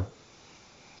 Yeah.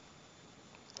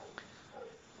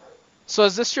 So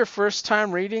is this your first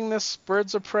time reading this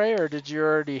Birds of Prey, or did you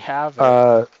already have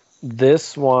it?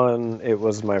 This one, it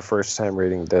was my first time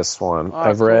reading this one.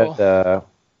 Oh, cool.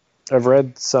 I've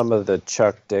read some of the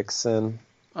Chuck Dixon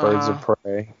Birds of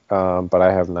Prey, but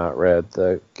I have not read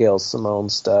the Gail Simone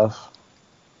stuff.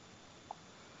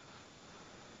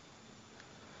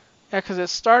 Yeah, because it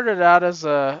started out as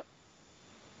a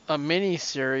mini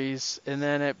series, and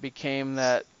then it became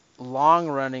that long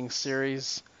running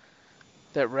series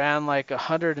that ran like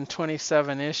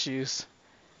 127 issues.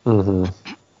 Mm-hmm.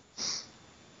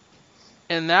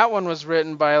 And that one was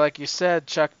written by, like you said,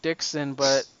 Chuck Dixon,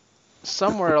 but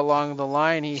somewhere along the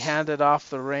line he handed off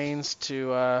the reins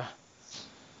to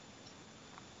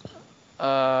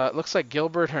it looks like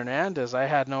Gilbert Hernandez. I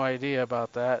had no idea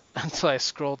about that until I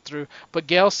scrolled through. But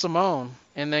Gail Simone,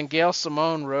 and then Gail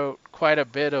Simone wrote quite a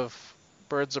bit of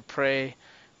Birds of Prey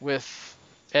with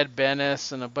Ed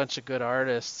Benes and a bunch of good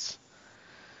artists.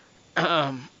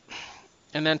 And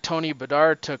then Tony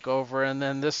Bedard took over, and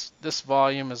then this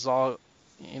volume is all,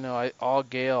 all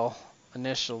Gail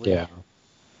initially. Yeah.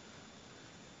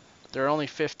 There are only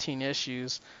 15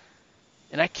 issues.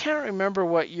 And I can't remember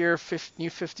what year New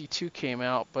 52 came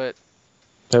out, but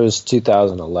it was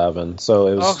 2011, so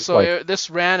it was this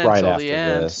ran right until after the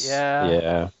end. this.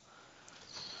 Yeah.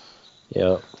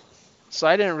 Yep. So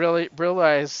I didn't really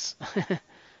realize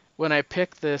when I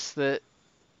picked this that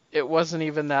it wasn't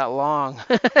even that long.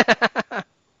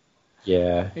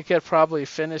 Yeah. We could have probably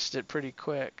finished it pretty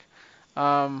quick.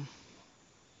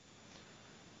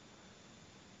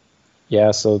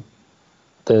 Yeah, so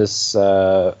this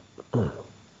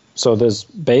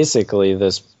basically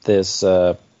this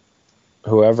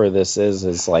whoever this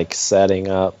is like setting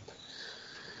up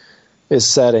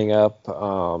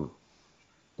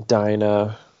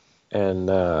Dinah and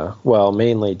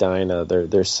mainly Dinah.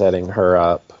 They're setting her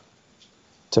up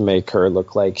to make her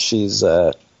look like she's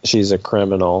a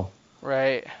criminal.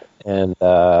 Right. And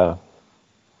I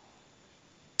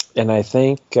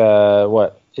think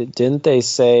didn't they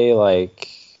say like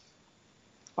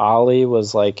Ollie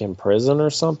was like in prison or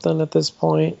something at this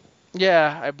point?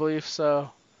 Yeah, I believe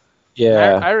so.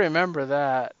 Yeah. I remember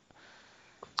that.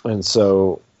 And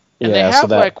so and they have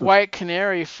like White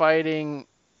Canary fighting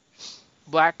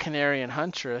Black Canary and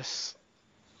Huntress.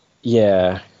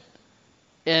 Yeah.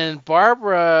 And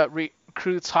Barbara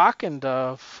recruits Hawk and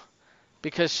Dove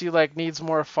because she like needs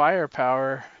more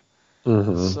firepower.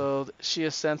 Mm-hmm. So she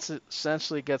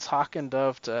essentially gets Hawk and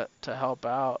Dove to help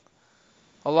out,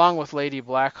 along with Lady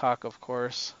Blackhawk, of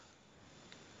course.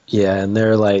 Yeah, and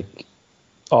they're like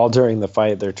all during the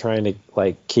fight, they're trying to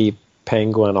like keep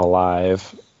Penguin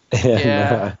alive,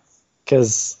 and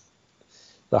because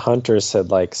the Huntress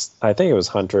had I think it was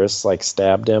Huntress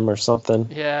stabbed him or something.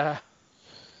 Yeah.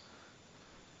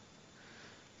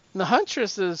 The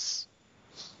Huntress is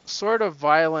sort of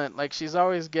violent. Like she's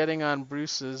always getting on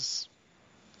Bruce's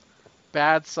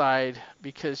bad side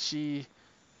because she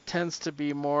tends to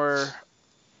be more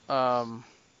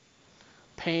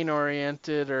pain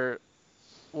oriented, or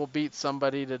will beat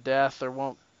somebody to death, or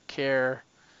won't care.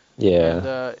 Yeah. And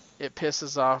it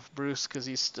pisses off Bruce because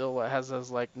he still has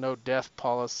his no death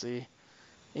policy.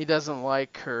 He doesn't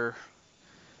like her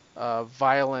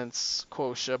violence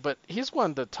quotient, but he's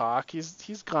one to talk.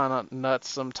 He's gone nuts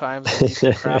sometimes and beat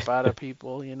the crap out of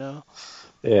people,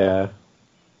 Yeah.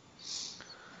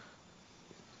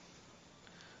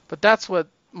 But that's what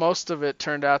most of it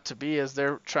turned out to be, is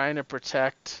they're trying to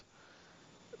protect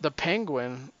the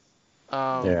Penguin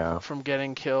from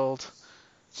getting killed.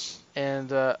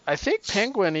 And I think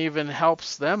Penguin even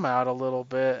helps them out a little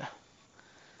bit.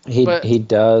 He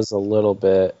does a little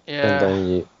bit, yeah.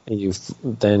 And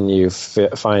then you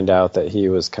find out that he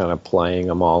was kind of playing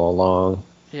them all along.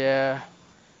 Yeah.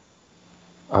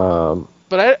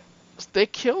 But they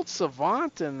killed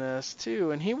Savant in this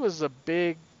too, and he was a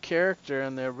big character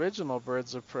in the original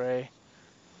Birds of Prey.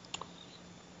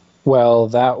 Well,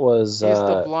 that was he's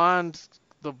the blonde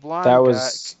that guy.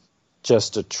 Was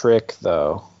just a trick,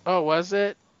 though. Oh, was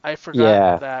it? I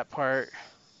forgot that part.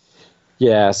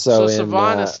 Yeah, so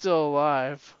Savant is still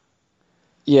alive.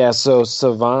 Yeah, so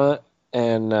Savant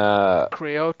and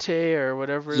Coyote or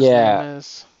whatever his name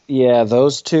is. Yeah,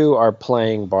 those two are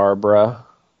playing Barbara.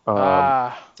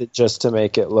 Just to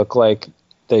make it look like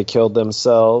they killed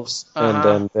themselves,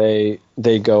 and then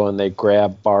they go and they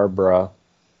grab Barbara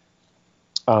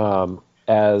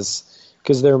because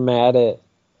they're mad at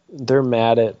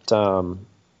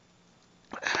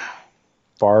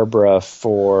Barbara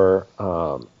for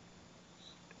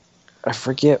I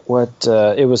forget what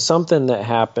it was. Something that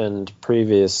happened in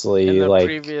previously. the Like,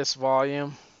 previous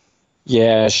volume.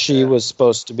 yeah, she Yeah. was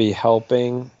supposed to be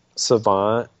helping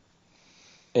Savant,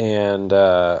 and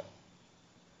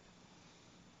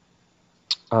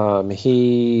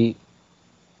he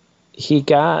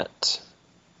got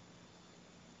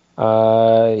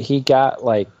he got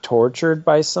like tortured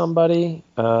by somebody,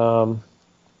 and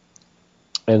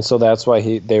so that's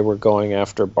why they were going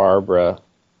after Barbara,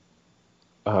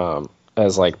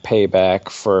 as like payback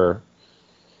for.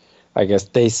 I guess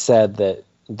they said that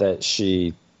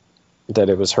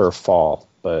it was her fault,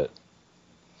 but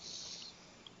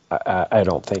I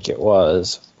don't think it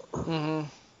was. Mhm.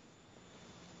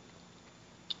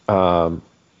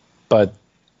 But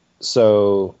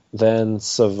so then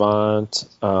Savant,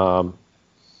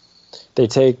 they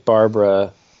take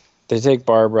Barbara,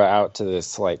 out to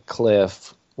this like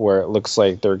cliff where it looks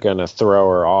like they're gonna throw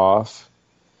her off,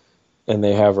 and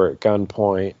they have her at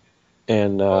gunpoint,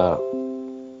 and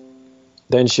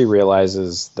then she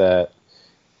realizes that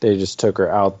they just took her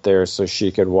out there so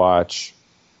she could watch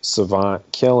Savant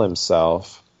kill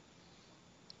himself,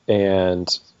 and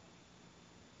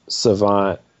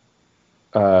Savant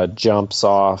jumps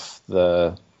off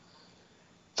the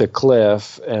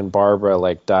cliff, and Barbara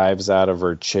like dives out of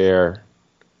her chair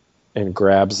and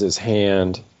grabs his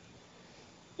hand,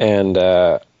 and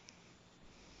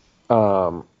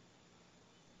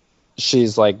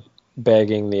she's like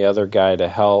begging the other guy to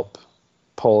help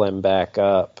pull him back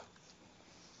up,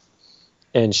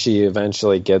 and she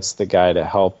eventually gets the guy to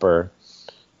help her,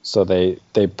 so they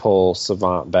pull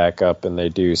Savant back up and they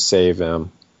do save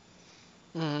him.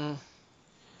 Mhm.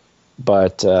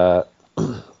 But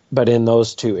but in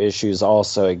those two issues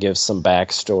also it gives some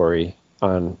backstory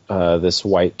on this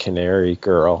White Canary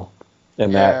girl,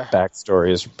 and Yeah. that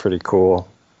backstory is pretty cool.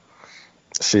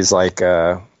 She's like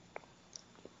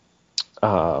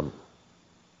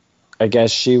I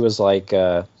guess she was like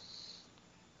a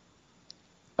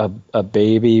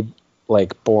baby,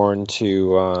 like born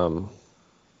to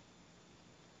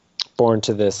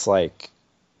this like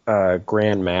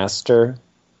Grand Master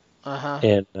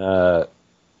Uh-huh.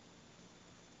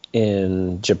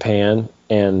 in Japan,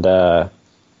 and or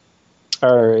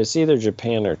it's either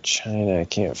Japan or China. I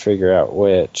can't figure out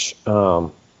which.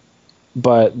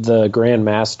 But the Grand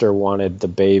Master wanted the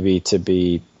baby to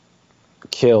be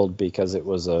killed because it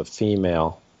was a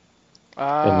female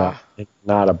and Ah,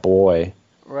 not a boy.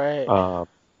 right. Um,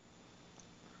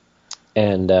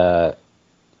 and Well,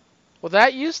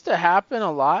 that used to happen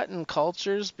a lot in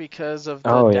cultures because of the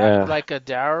oh yeah, like a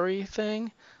dowry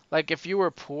thing. Like if you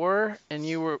were poor and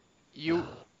you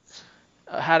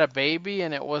had a baby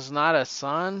and it was not a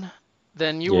son,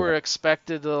 then you yeah, were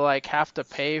expected to like have to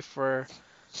pay for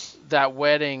that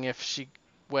wedding if she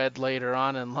wed later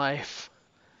on in life.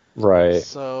 right,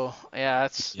 So, yeah,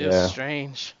 it's yeah,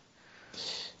 strange.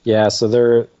 yeah.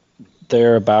 So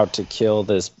they're about to kill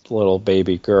this little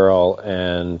baby girl,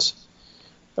 and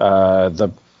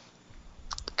the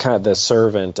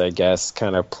servant, I guess,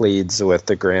 kind of pleads with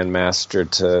the Grand Master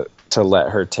to let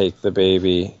her take the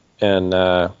baby, and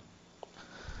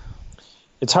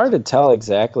it's hard to tell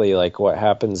exactly like what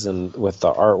happens in with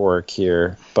the artwork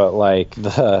here, but like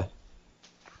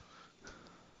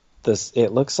this,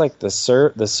 it looks like the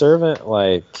servant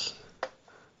like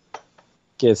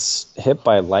gets hit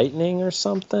by lightning or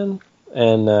something,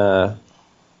 and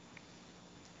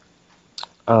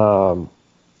um,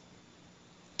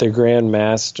 the Grand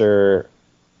Master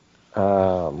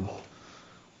um,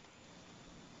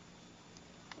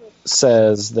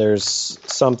 says there's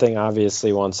something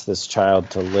obviously wants this child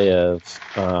to live,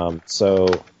 so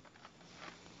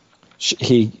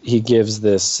he gives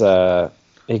this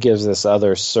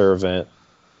other servant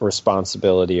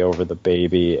responsibility over the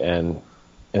baby, and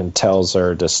tells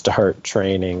her to start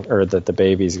training, or that the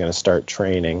baby's going to start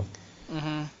training.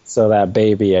 Mhm. So that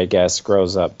baby, I guess,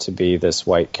 grows up to be this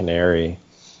White Canary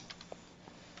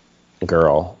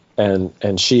girl, and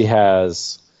she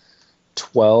has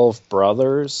 12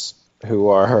 brothers who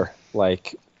are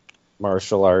like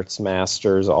martial arts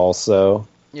masters also,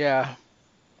 Yeah.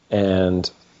 and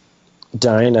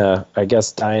Dinah, I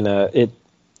guess Dinah,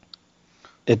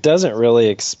 it doesn't really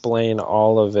explain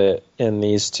all of it in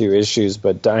these two issues,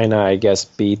 but Dinah, I guess,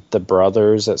 beat the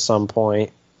brothers at some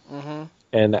point, Mhm.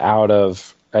 and out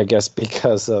of, I guess,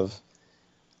 because of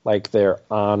like their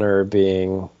honor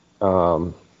being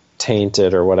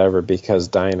tainted or whatever, because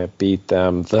Dinah beat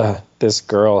them, this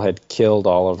girl had killed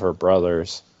all of her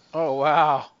brothers. Oh,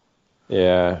 wow.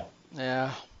 Yeah.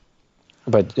 Yeah.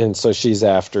 And so she's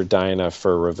after Dinah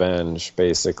for revenge,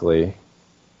 basically.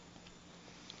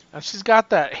 And she's got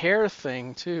that hair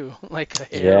thing too, like a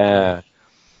hair braid. Yeah,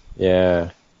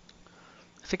 yeah,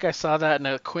 I think I saw that in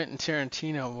a Quentin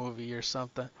Tarantino movie or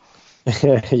something.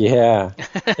 yeah.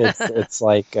 It's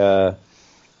like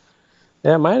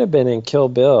yeah, it might have been in Kill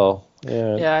Bill.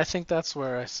 Yeah, Yeah, I think that's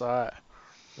where I saw it.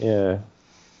 yeah,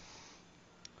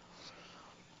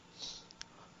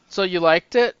 So you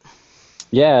liked it?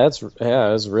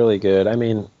 it's really good. I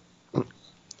mean,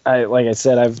 I like I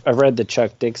said, I've read the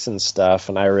Chuck Dixon stuff,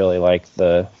 and I really like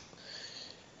the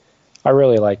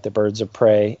Birds of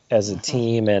Prey as a Hmm.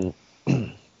 team, and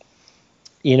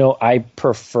I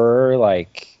prefer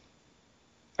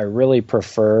I really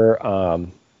prefer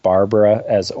Barbara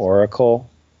as Oracle.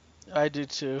 I do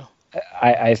too.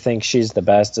 I think she's the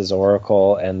best as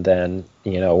Oracle, and then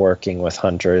working with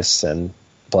Huntress and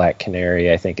Black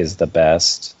Canary, I think is the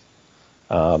best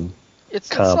um,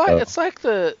 combo. It's like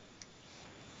the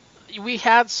we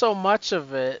had so much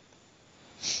of it.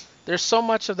 There's so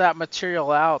much of that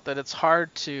material out that it's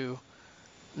hard to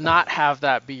not have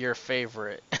that be your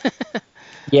favorite.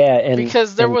 Yeah,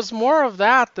 Because there and was more of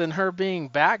that than her being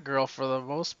Batgirl for the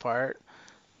most part.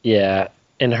 yeah,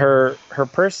 and her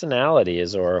personality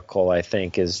as Oracle, I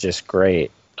think, is just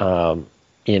great.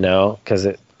 Because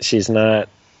she's not.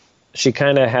 She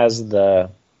kind of has the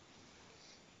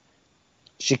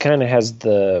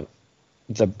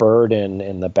burden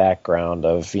in the background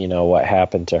of what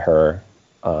happened to her.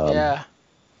 Um, Yeah.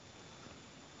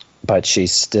 but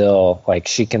she's still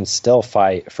she can still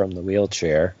fight from the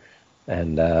wheelchair,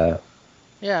 and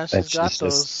Yeah, she's and got she's just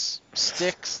those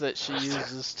sticks that she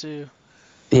uses too.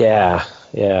 yeah,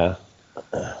 yeah,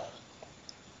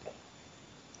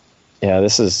 yeah.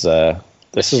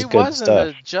 But This is she good was in stuff.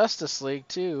 the Justice League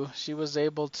too. She was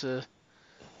able to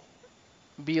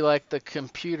be like the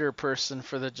computer person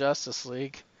for the Justice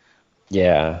League.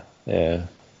 Yeah, yeah.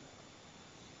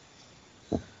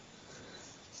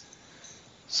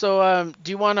 So,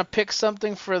 do you want to pick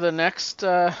something for the next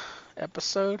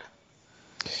episode?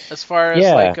 As far as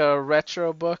Yeah, like a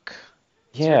retro book,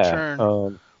 it's your yeah. turn.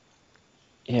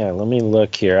 Yeah, let me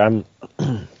look here.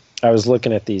 I was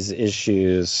looking at these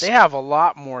issues. They have a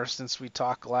lot more since we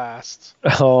talked last.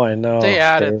 Oh, I They know.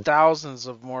 added They thousands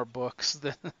of more books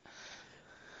than.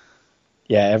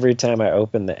 Yeah, every time I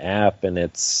open the app and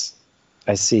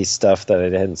I see stuff that I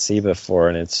didn't see before,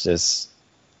 and it's just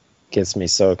gets me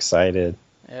so excited.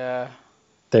 Yeah.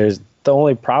 There's the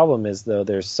only problem is though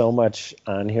there's so much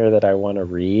on here that I want to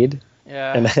read,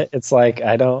 Yeah. and it's like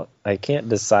I can't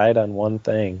decide on one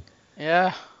thing.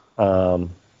 Yeah. Um,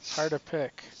 It's hard to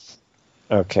pick.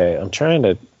 okay, I'm trying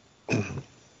to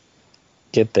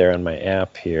get there on my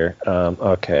app here.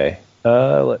 Okay,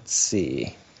 let's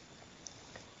see.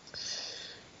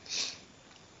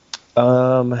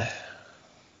 Um,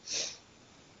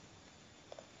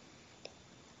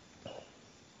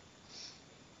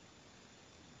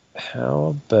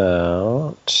 how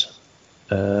about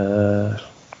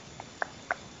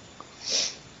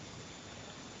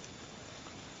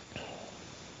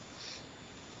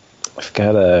I've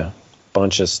got a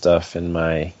bunch of stuff in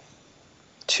my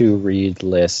to read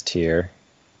list here.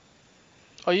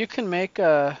 Oh, you can make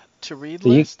a to read So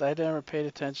you, list? I never paid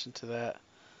attention to that.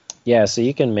 yeah, so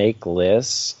you can make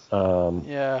lists.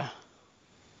 Yeah.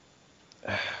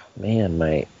 Man,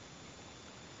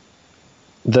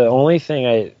 the only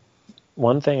thing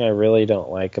one thing I really don't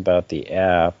like about the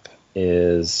app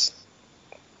is,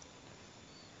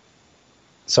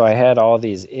 so I had all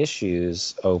these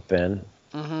issues open,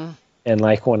 Mhm. and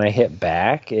like when I hit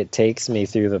back, it takes me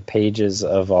through the pages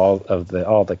of all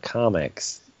the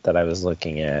comics that I was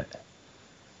looking at.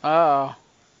 Oh.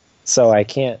 So I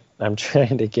can't. I'm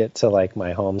trying to get to like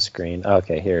my home screen.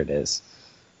 Okay, here it is.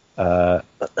 Uh,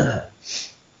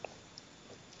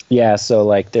 yeah, so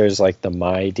like there's like the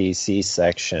My DC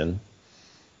section,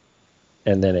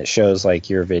 and then it shows like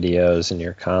your videos and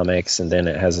your comics, and then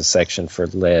it has a section for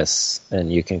lists,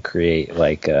 and you can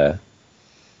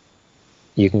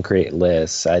create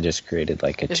lists. I just created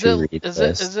like a to read Is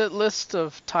list. it list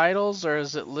of titles or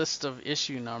is it list of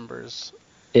issue numbers?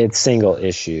 It's single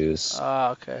issues.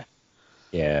 Ah, okay.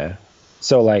 Yeah.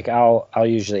 So like I'll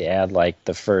usually add like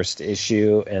the first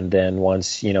issue, and then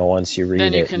once you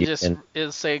Then read you it can you just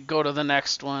can say go to the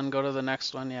next one, go to the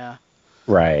next one, yeah.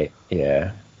 right,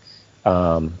 yeah.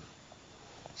 Um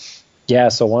yeah,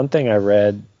 so one thing I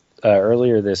read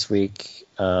earlier this week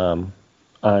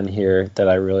on here that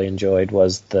I really enjoyed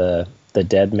was the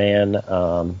Dead Man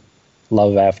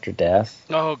Love After Death.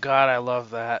 Oh God, I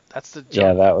love that. That's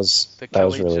Yeah, the that was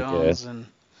Kelly really good. Jones and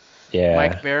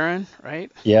Mike Yeah. Barron,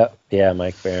 right? Yep, yeah,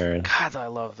 Mike Barron. God, I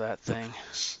love that thing.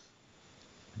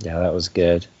 Yeah, that was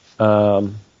good.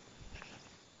 Um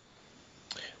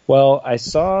Well, I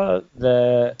saw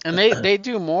the. And they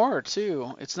do more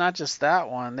too. It's not just that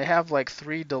one. They have like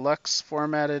 3 deluxe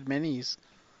formatted minis.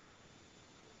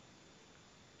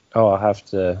 Oh, I'll have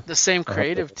to. The same I'll have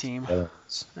to creative look at team. the other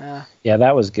ones. Yeah. Yeah,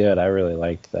 that was good. I really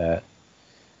liked that.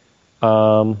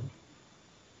 Um,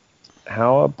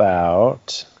 how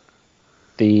about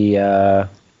the?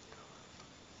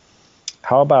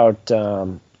 How about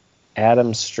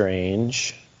Adam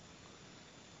Strange?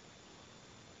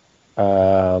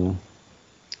 Um,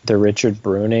 the Richard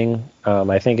Bruning.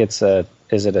 I think it's a.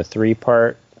 Is it a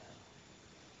 3-part?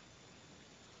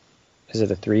 Is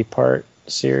it a 3-part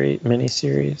series,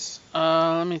 miniseries?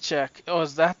 Let me check. Oh,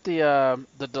 is that the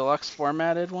deluxe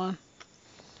formatted one?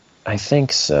 I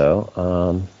think so.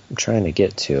 I'm trying to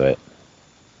get to it.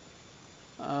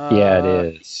 Yeah, it Uh,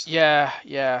 is. yeah,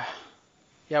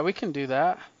 we can do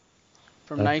that.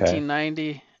 From Okay.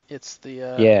 1990, it's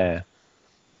the Yeah.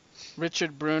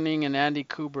 Richard Bruning and Andy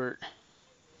Kubert.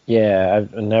 Yeah,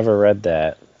 I've never read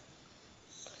that.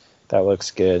 That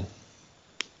looks good.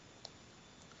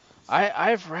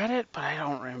 I've read it, but I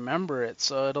don't remember it,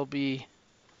 so it'll be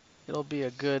a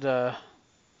good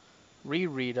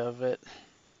reread of it.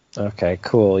 Okay,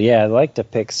 cool. Yeah, I like to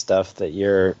pick stuff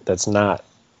that's not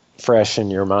fresh in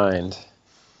your mind.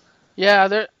 Yeah,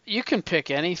 there you can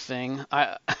pick anything.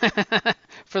 I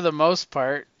for the most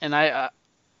part, and I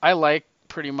like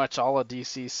pretty much all of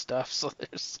DC stuff, so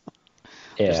there's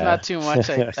Yeah. not too much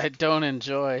I don't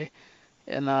enjoy.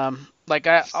 And like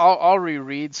I'll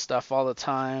reread stuff all the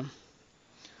time.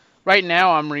 Right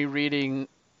now I'm rereading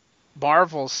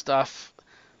Marvel stuff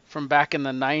from back in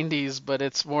the 90s, but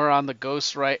it's more on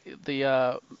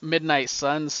the Midnight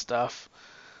Sun stuff.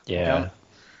 Like Yeah.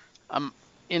 I'm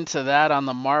into that on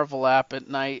the Marvel app at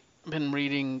night. Been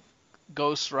reading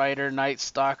Ghost Rider, Night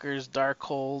Stalkers,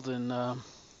 Darkhold, and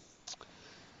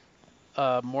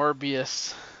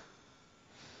Morbius.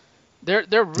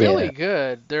 They're really Yeah.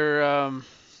 good. They're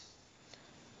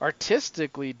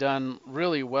artistically done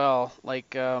really well. Like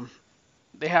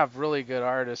they have really good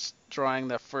artists drawing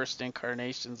the first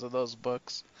incarnations of those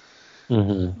books.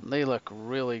 hmm They look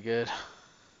really good.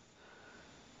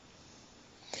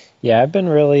 Yeah, I've been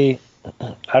really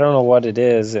I don't know what it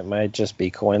is. It might just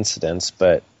be coincidence,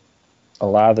 but a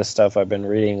lot of the stuff I've been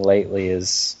reading lately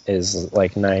is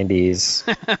like 90s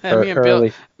or me and Bill,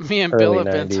 me and Bill early have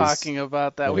been 90s. talking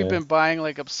about that. We've Yeah. been buying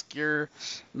like obscure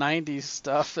 '90s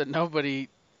stuff that nobody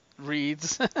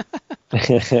reads,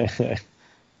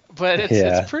 but it's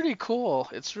Yeah. pretty cool.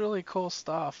 It's really cool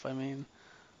stuff. I mean,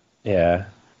 Yeah.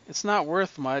 it's not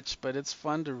worth much, but it's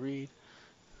fun to read.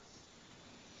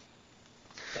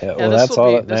 Yeah. Yeah, Well, that's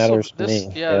all that matters to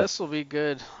me. Yeah. this will be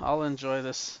good. I'll enjoy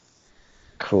this.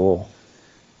 Cool.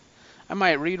 I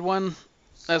might read one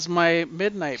as my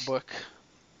midnight book.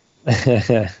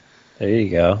 There you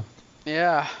go.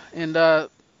 Yeah, and I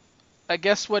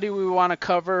guess what do we want to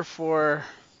cover for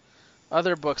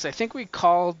other books? I think we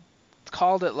called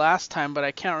it last time, but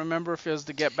I can't remember if it was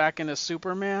to get back into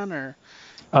Superman or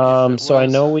if it So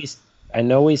was. I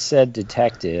know we said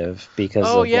detective because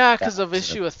Oh of yeah, because of 1000.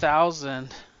 issue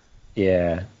 1,000.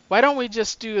 Yeah. Why don't we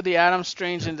just do the Adam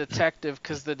Strange and Detective?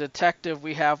 Because the Detective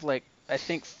we have like I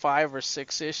think 5 or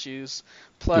 6 issues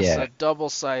plus Yeah. a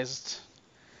double-sized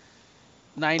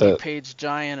The 90-page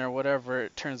giant or whatever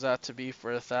it turns out to be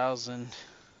for 1,000.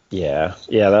 yeah.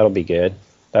 Yeah, that'll be good.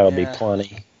 That'll be Yeah,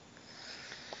 plenty.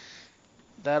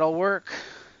 that'll work.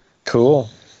 Cool.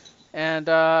 And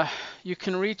you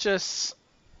can reach us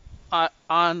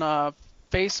on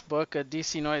Facebook at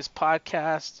DC Noise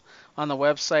Podcast. On the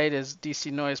website is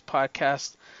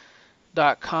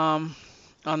dcnoisepodcast.com.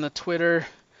 On the Twitter,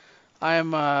 I'm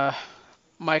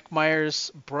Mike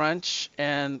Myers Brunch,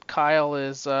 and Kyle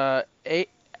is at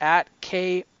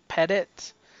K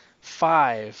Pettit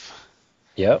 5.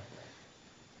 Yep.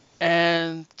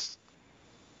 And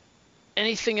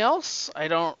anything else? I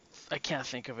can't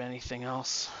think of anything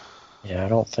else. Yeah, I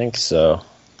don't think so.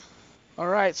 All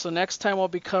right, so next time we'll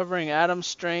be covering Adam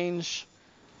Strange.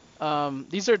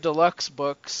 These are deluxe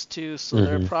books too, so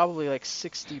they're hmm probably like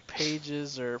 60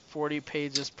 pages or 40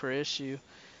 pages per issue.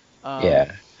 Um,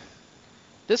 Yeah.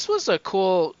 this was a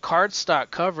cool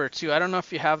cardstock cover too. I don't know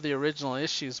if you have the original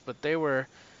issues, but they were.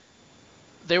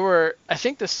 I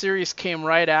think the series came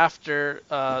right after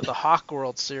the Hawk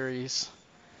World series,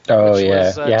 Oh which yeah.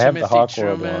 was Yeah, I have the Timothy Hawkworld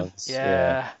Truman. ones. Yeah.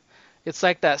 Yeah, it's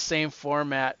like that same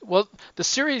format. Well, the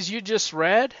series you just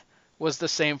read was the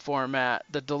same format.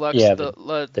 The deluxe, Yeah, the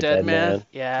the Dead Dead Man. Man.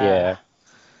 Yeah, Yeah.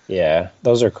 Yeah.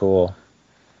 Those are cool.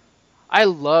 I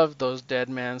love those Dead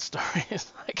Man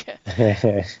stories. Like,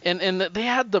 and they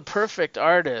had the perfect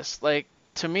artist. Like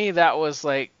to me, that was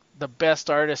like the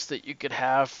best artist that you could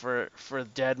have for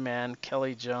Dead Man,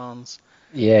 Kelly Jones.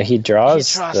 Yeah, he He draws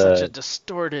draws such a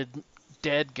distorted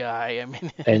dead guy. I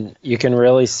mean, and you can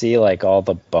really see like all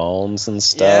the bones and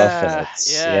stuff, and yeah,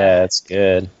 it's yeah. yeah, it's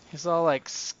good. He's all like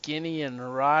skinny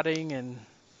and rotting and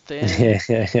thin.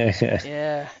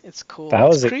 Yeah, it's cool. That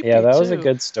It's was creepy that was a too.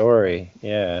 good story.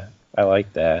 Yeah, I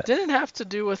like that. Didn't it have to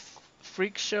do with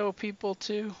freak show people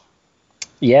too?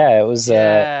 Yeah,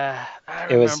 Yeah, I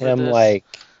it was remember him this.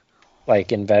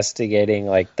 like investigating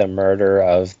like the murder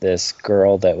of this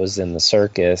girl that was in the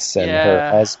circus, and her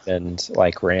Yeah, husband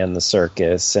like ran the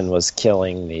circus and was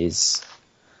killing these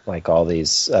like all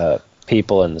these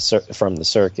people in the from the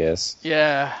circus.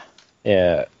 yeah.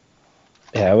 Yeah,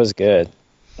 yeah, it was good.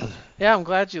 Yeah, I'm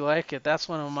glad you like it. That's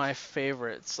one of my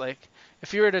favorites. Like,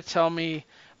 if you were to tell me,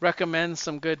 recommend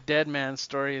some good Dead Man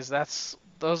stories,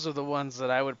 those are the ones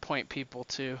that I would point people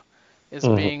to as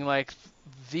Hmm. being like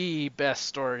the best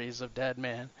stories of Dead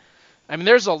Man. I mean,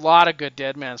 there's a lot of good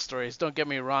Dead Man stories. Don't get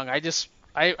me wrong.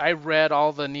 I read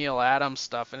all the Neil Adams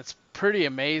stuff, and it's pretty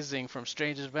amazing from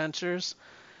Strange Adventures.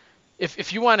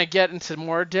 If you want to get into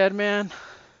more Dead Man,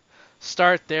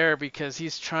 start there because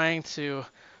he's trying to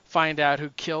find out who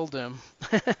killed him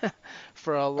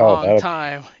for a Oh, long that'll be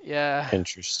time. Yeah.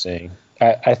 interesting.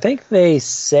 I think they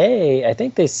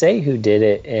say who did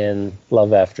it in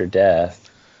Love After Death.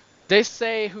 They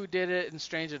say who did it in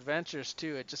Strange Adventures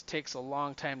too. It just takes a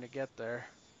long time to get there.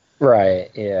 Right,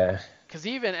 yeah. Cuz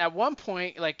even at one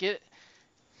point like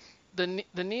the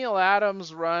Neil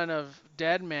Adams run of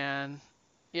Dead Man,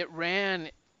 it ran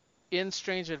in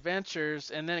Strange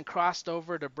Adventures and then crossed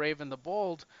over to Brave and the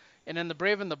Bold. And in the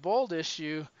Brave and the Bold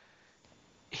issue,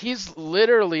 he's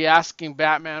literally asking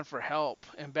Batman for help,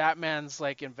 and Batman's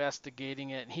like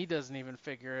investigating it, and he doesn't even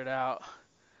figure it out.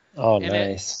 Oh, And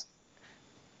it nice.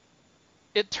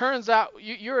 it turns out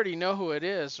you already know who it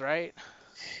is, right?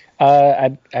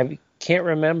 I can't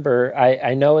remember.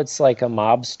 I know it's like a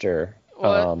mobster.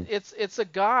 Well, it's a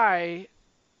guy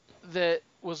that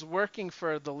was working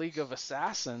for the League of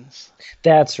Assassins.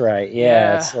 That's right.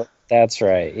 Yeah, Yeah, it's that's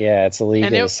right. Yeah, it's a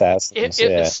League and of it Assassins.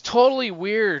 Yeah, it's totally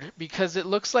weird because it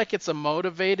looks like it's a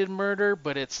motivated murder,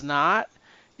 but it's not.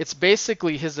 It's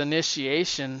basically his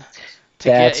initiation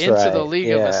to get that's into the right.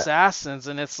 League of Yeah, Assassins,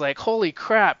 and it's like, holy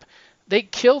crap, they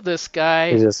killed this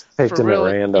he guy just picked for him at real.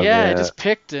 random. Yeah, I Yeah, just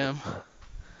picked him.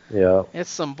 yeah. It's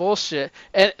some bullshit.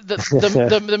 And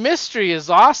the mystery is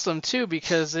awesome too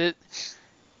because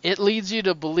it leads you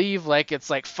to believe like it's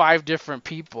like five different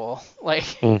people. Like,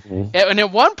 Hmm. and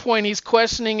at one point he's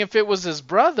questioning if it was his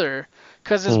brother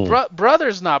because his Hmm.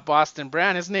 brother's not Boston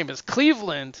Brand. His name is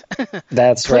Cleveland.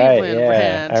 That's right. Cleveland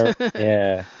Yeah, Brand.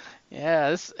 yeah.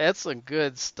 Yeah, that's some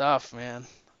good stuff, man.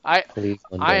 I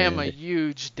Cleveland I am a brand.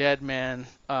 huge Dead Man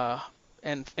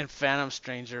and Phantom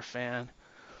Stranger fan.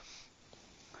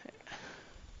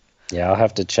 Yeah, I'll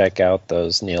have to check out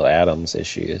those Neil Adams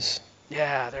issues.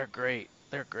 Yeah, they're great.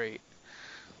 They're great.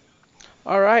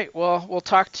 All right, well, we'll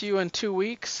talk to you in 2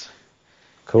 weeks.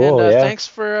 And Cool. Yeah.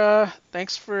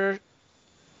 thanks for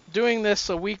doing this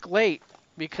a week late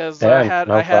because Yeah.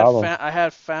 No problem. I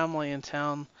had family in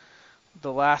town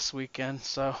the last weekend.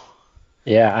 So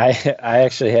Yeah, I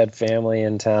actually had family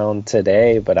in town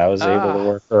today, but I was able to ah,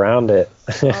 work around it.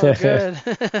 oh good.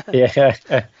 Yeah.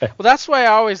 Well, that's why I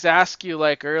always ask you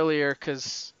like earlier,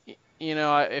 because you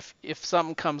know if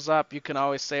something comes up, you can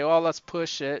always say, "Oh, let's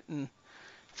push it," and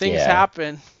things Yeah.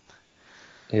 happen.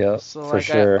 Yeah, So for like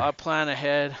sure. I plan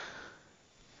ahead.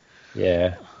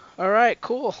 Yeah. All right,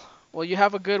 cool. Well, you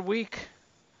have a good week.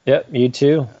 Yep, you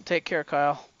too. Take care,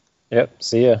 Kyle. Yep,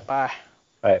 see ya. Bye.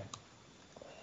 Bye.